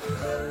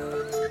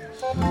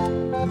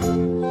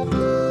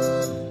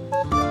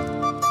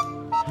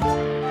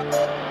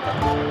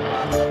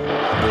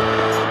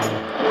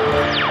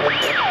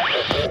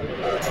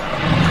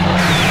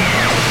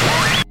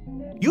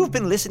 You've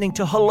been listening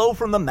to Hello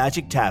from the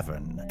Magic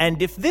Tavern,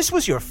 and if this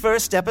was your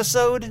first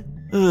episode,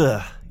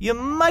 you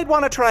might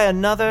want to try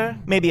another,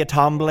 maybe a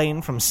Tom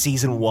Blaine from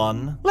Season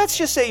 1. Let's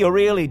just say you're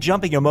really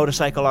jumping your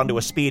motorcycle onto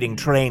a speeding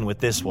train with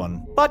this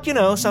one. But,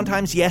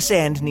 sometimes Yes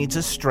and needs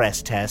a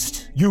stress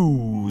test.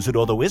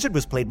 Usador the Wizard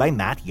was played by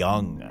Matt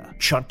Young.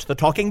 Chunt the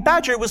Talking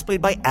Badger was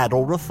played by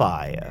Adol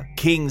Rafai.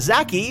 King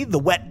Zaki, the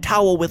Wet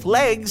Towel with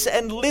Legs,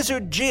 and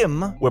Lizard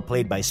Jim were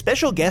played by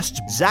special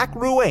guests Zach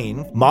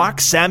Ruane,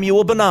 Mark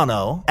Samuel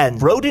Bonanno, and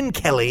Broden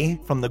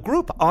Kelly from the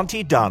group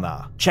Aunty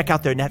Donna. Check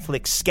out their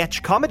Netflix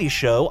sketch comedy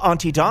show,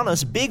 Aunty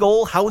Donna's Big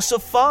Ol' House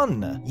of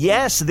Fun.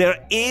 Yes,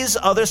 there is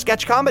other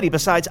sketch comedy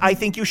besides I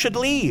Think You Should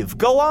Leave.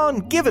 Go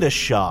on, give it a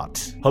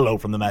shot. Hello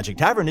from the Magic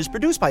Tavern is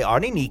produced by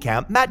Arnie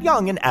Niekamp, Matt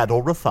Young, and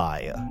Adol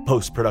Rafai.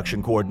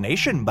 Post-production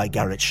coordination by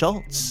Garrett Schultz.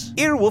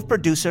 Earwolf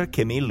producer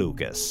Kimmy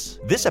Lucas.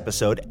 This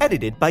episode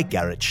edited by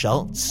Garrett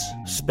Schultz.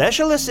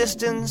 Special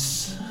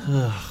assistance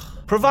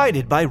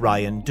provided by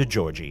Ryan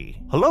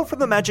DeGiorgi. Hello from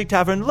the Magic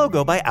Tavern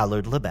logo by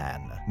Allard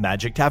Laban.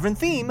 Magic Tavern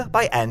theme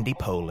by Andy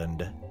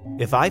Poland.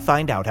 If I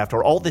find out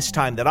after all this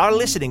time that our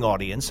listening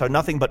audience are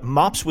nothing but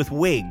mops with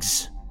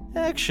wigs,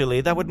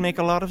 actually, that would make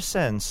a lot of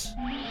sense.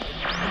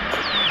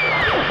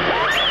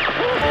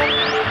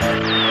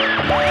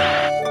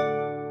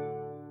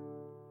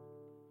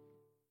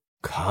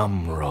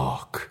 Cum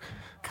rock.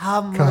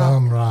 Come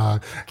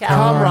rock.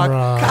 Come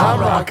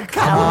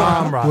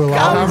rock. We'll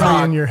always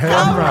be in your head.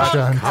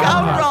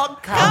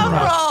 Come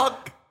rock.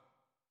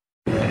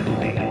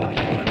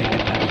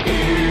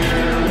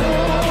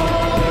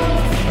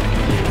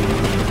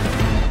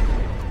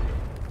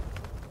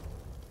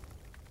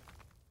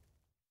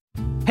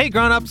 Hey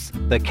grown-ups,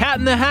 the Cat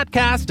in the Hat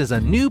Cast is a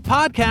new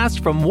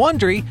podcast from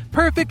Wondery,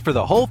 perfect for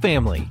the whole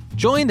family.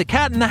 Join the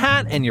Cat in the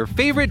Hat and your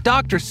favorite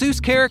Dr. Seuss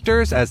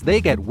characters as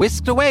they get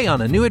whisked away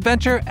on a new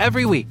adventure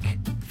every week.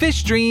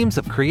 Fish dreams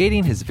of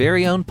creating his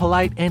very own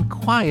polite and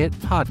quiet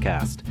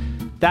podcast.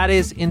 That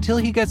is, until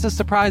he gets a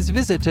surprise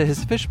visit to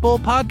his Fishbowl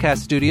podcast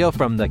studio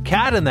from the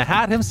Cat in the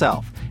Hat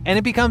himself, and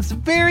it becomes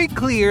very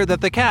clear that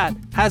the cat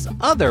has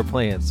other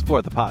plans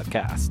for the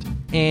podcast.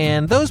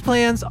 And those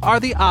plans are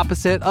the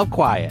opposite of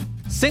quiet.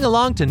 Sing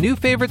along to new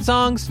favorite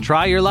songs,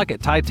 try your luck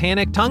at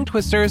Titanic tongue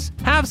twisters,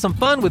 have some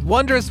fun with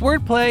wondrous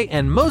wordplay,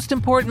 and most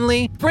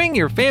importantly, bring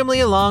your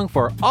family along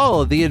for all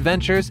of the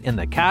adventures in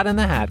the Cat in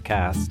the Hat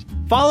Cast.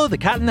 Follow the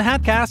Cat in the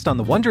Hat Cast on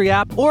the Wondery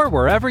app or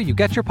wherever you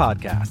get your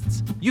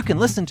podcasts. You can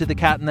listen to the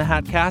Cat in the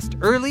Hat Cast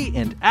early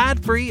and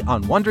ad-free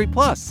on Wondery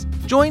Plus.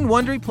 Join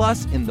Wondery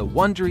Plus in the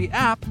Wondery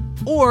app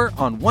or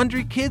on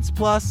Wondery Kids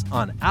Plus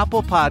on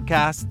Apple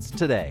Podcasts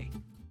today.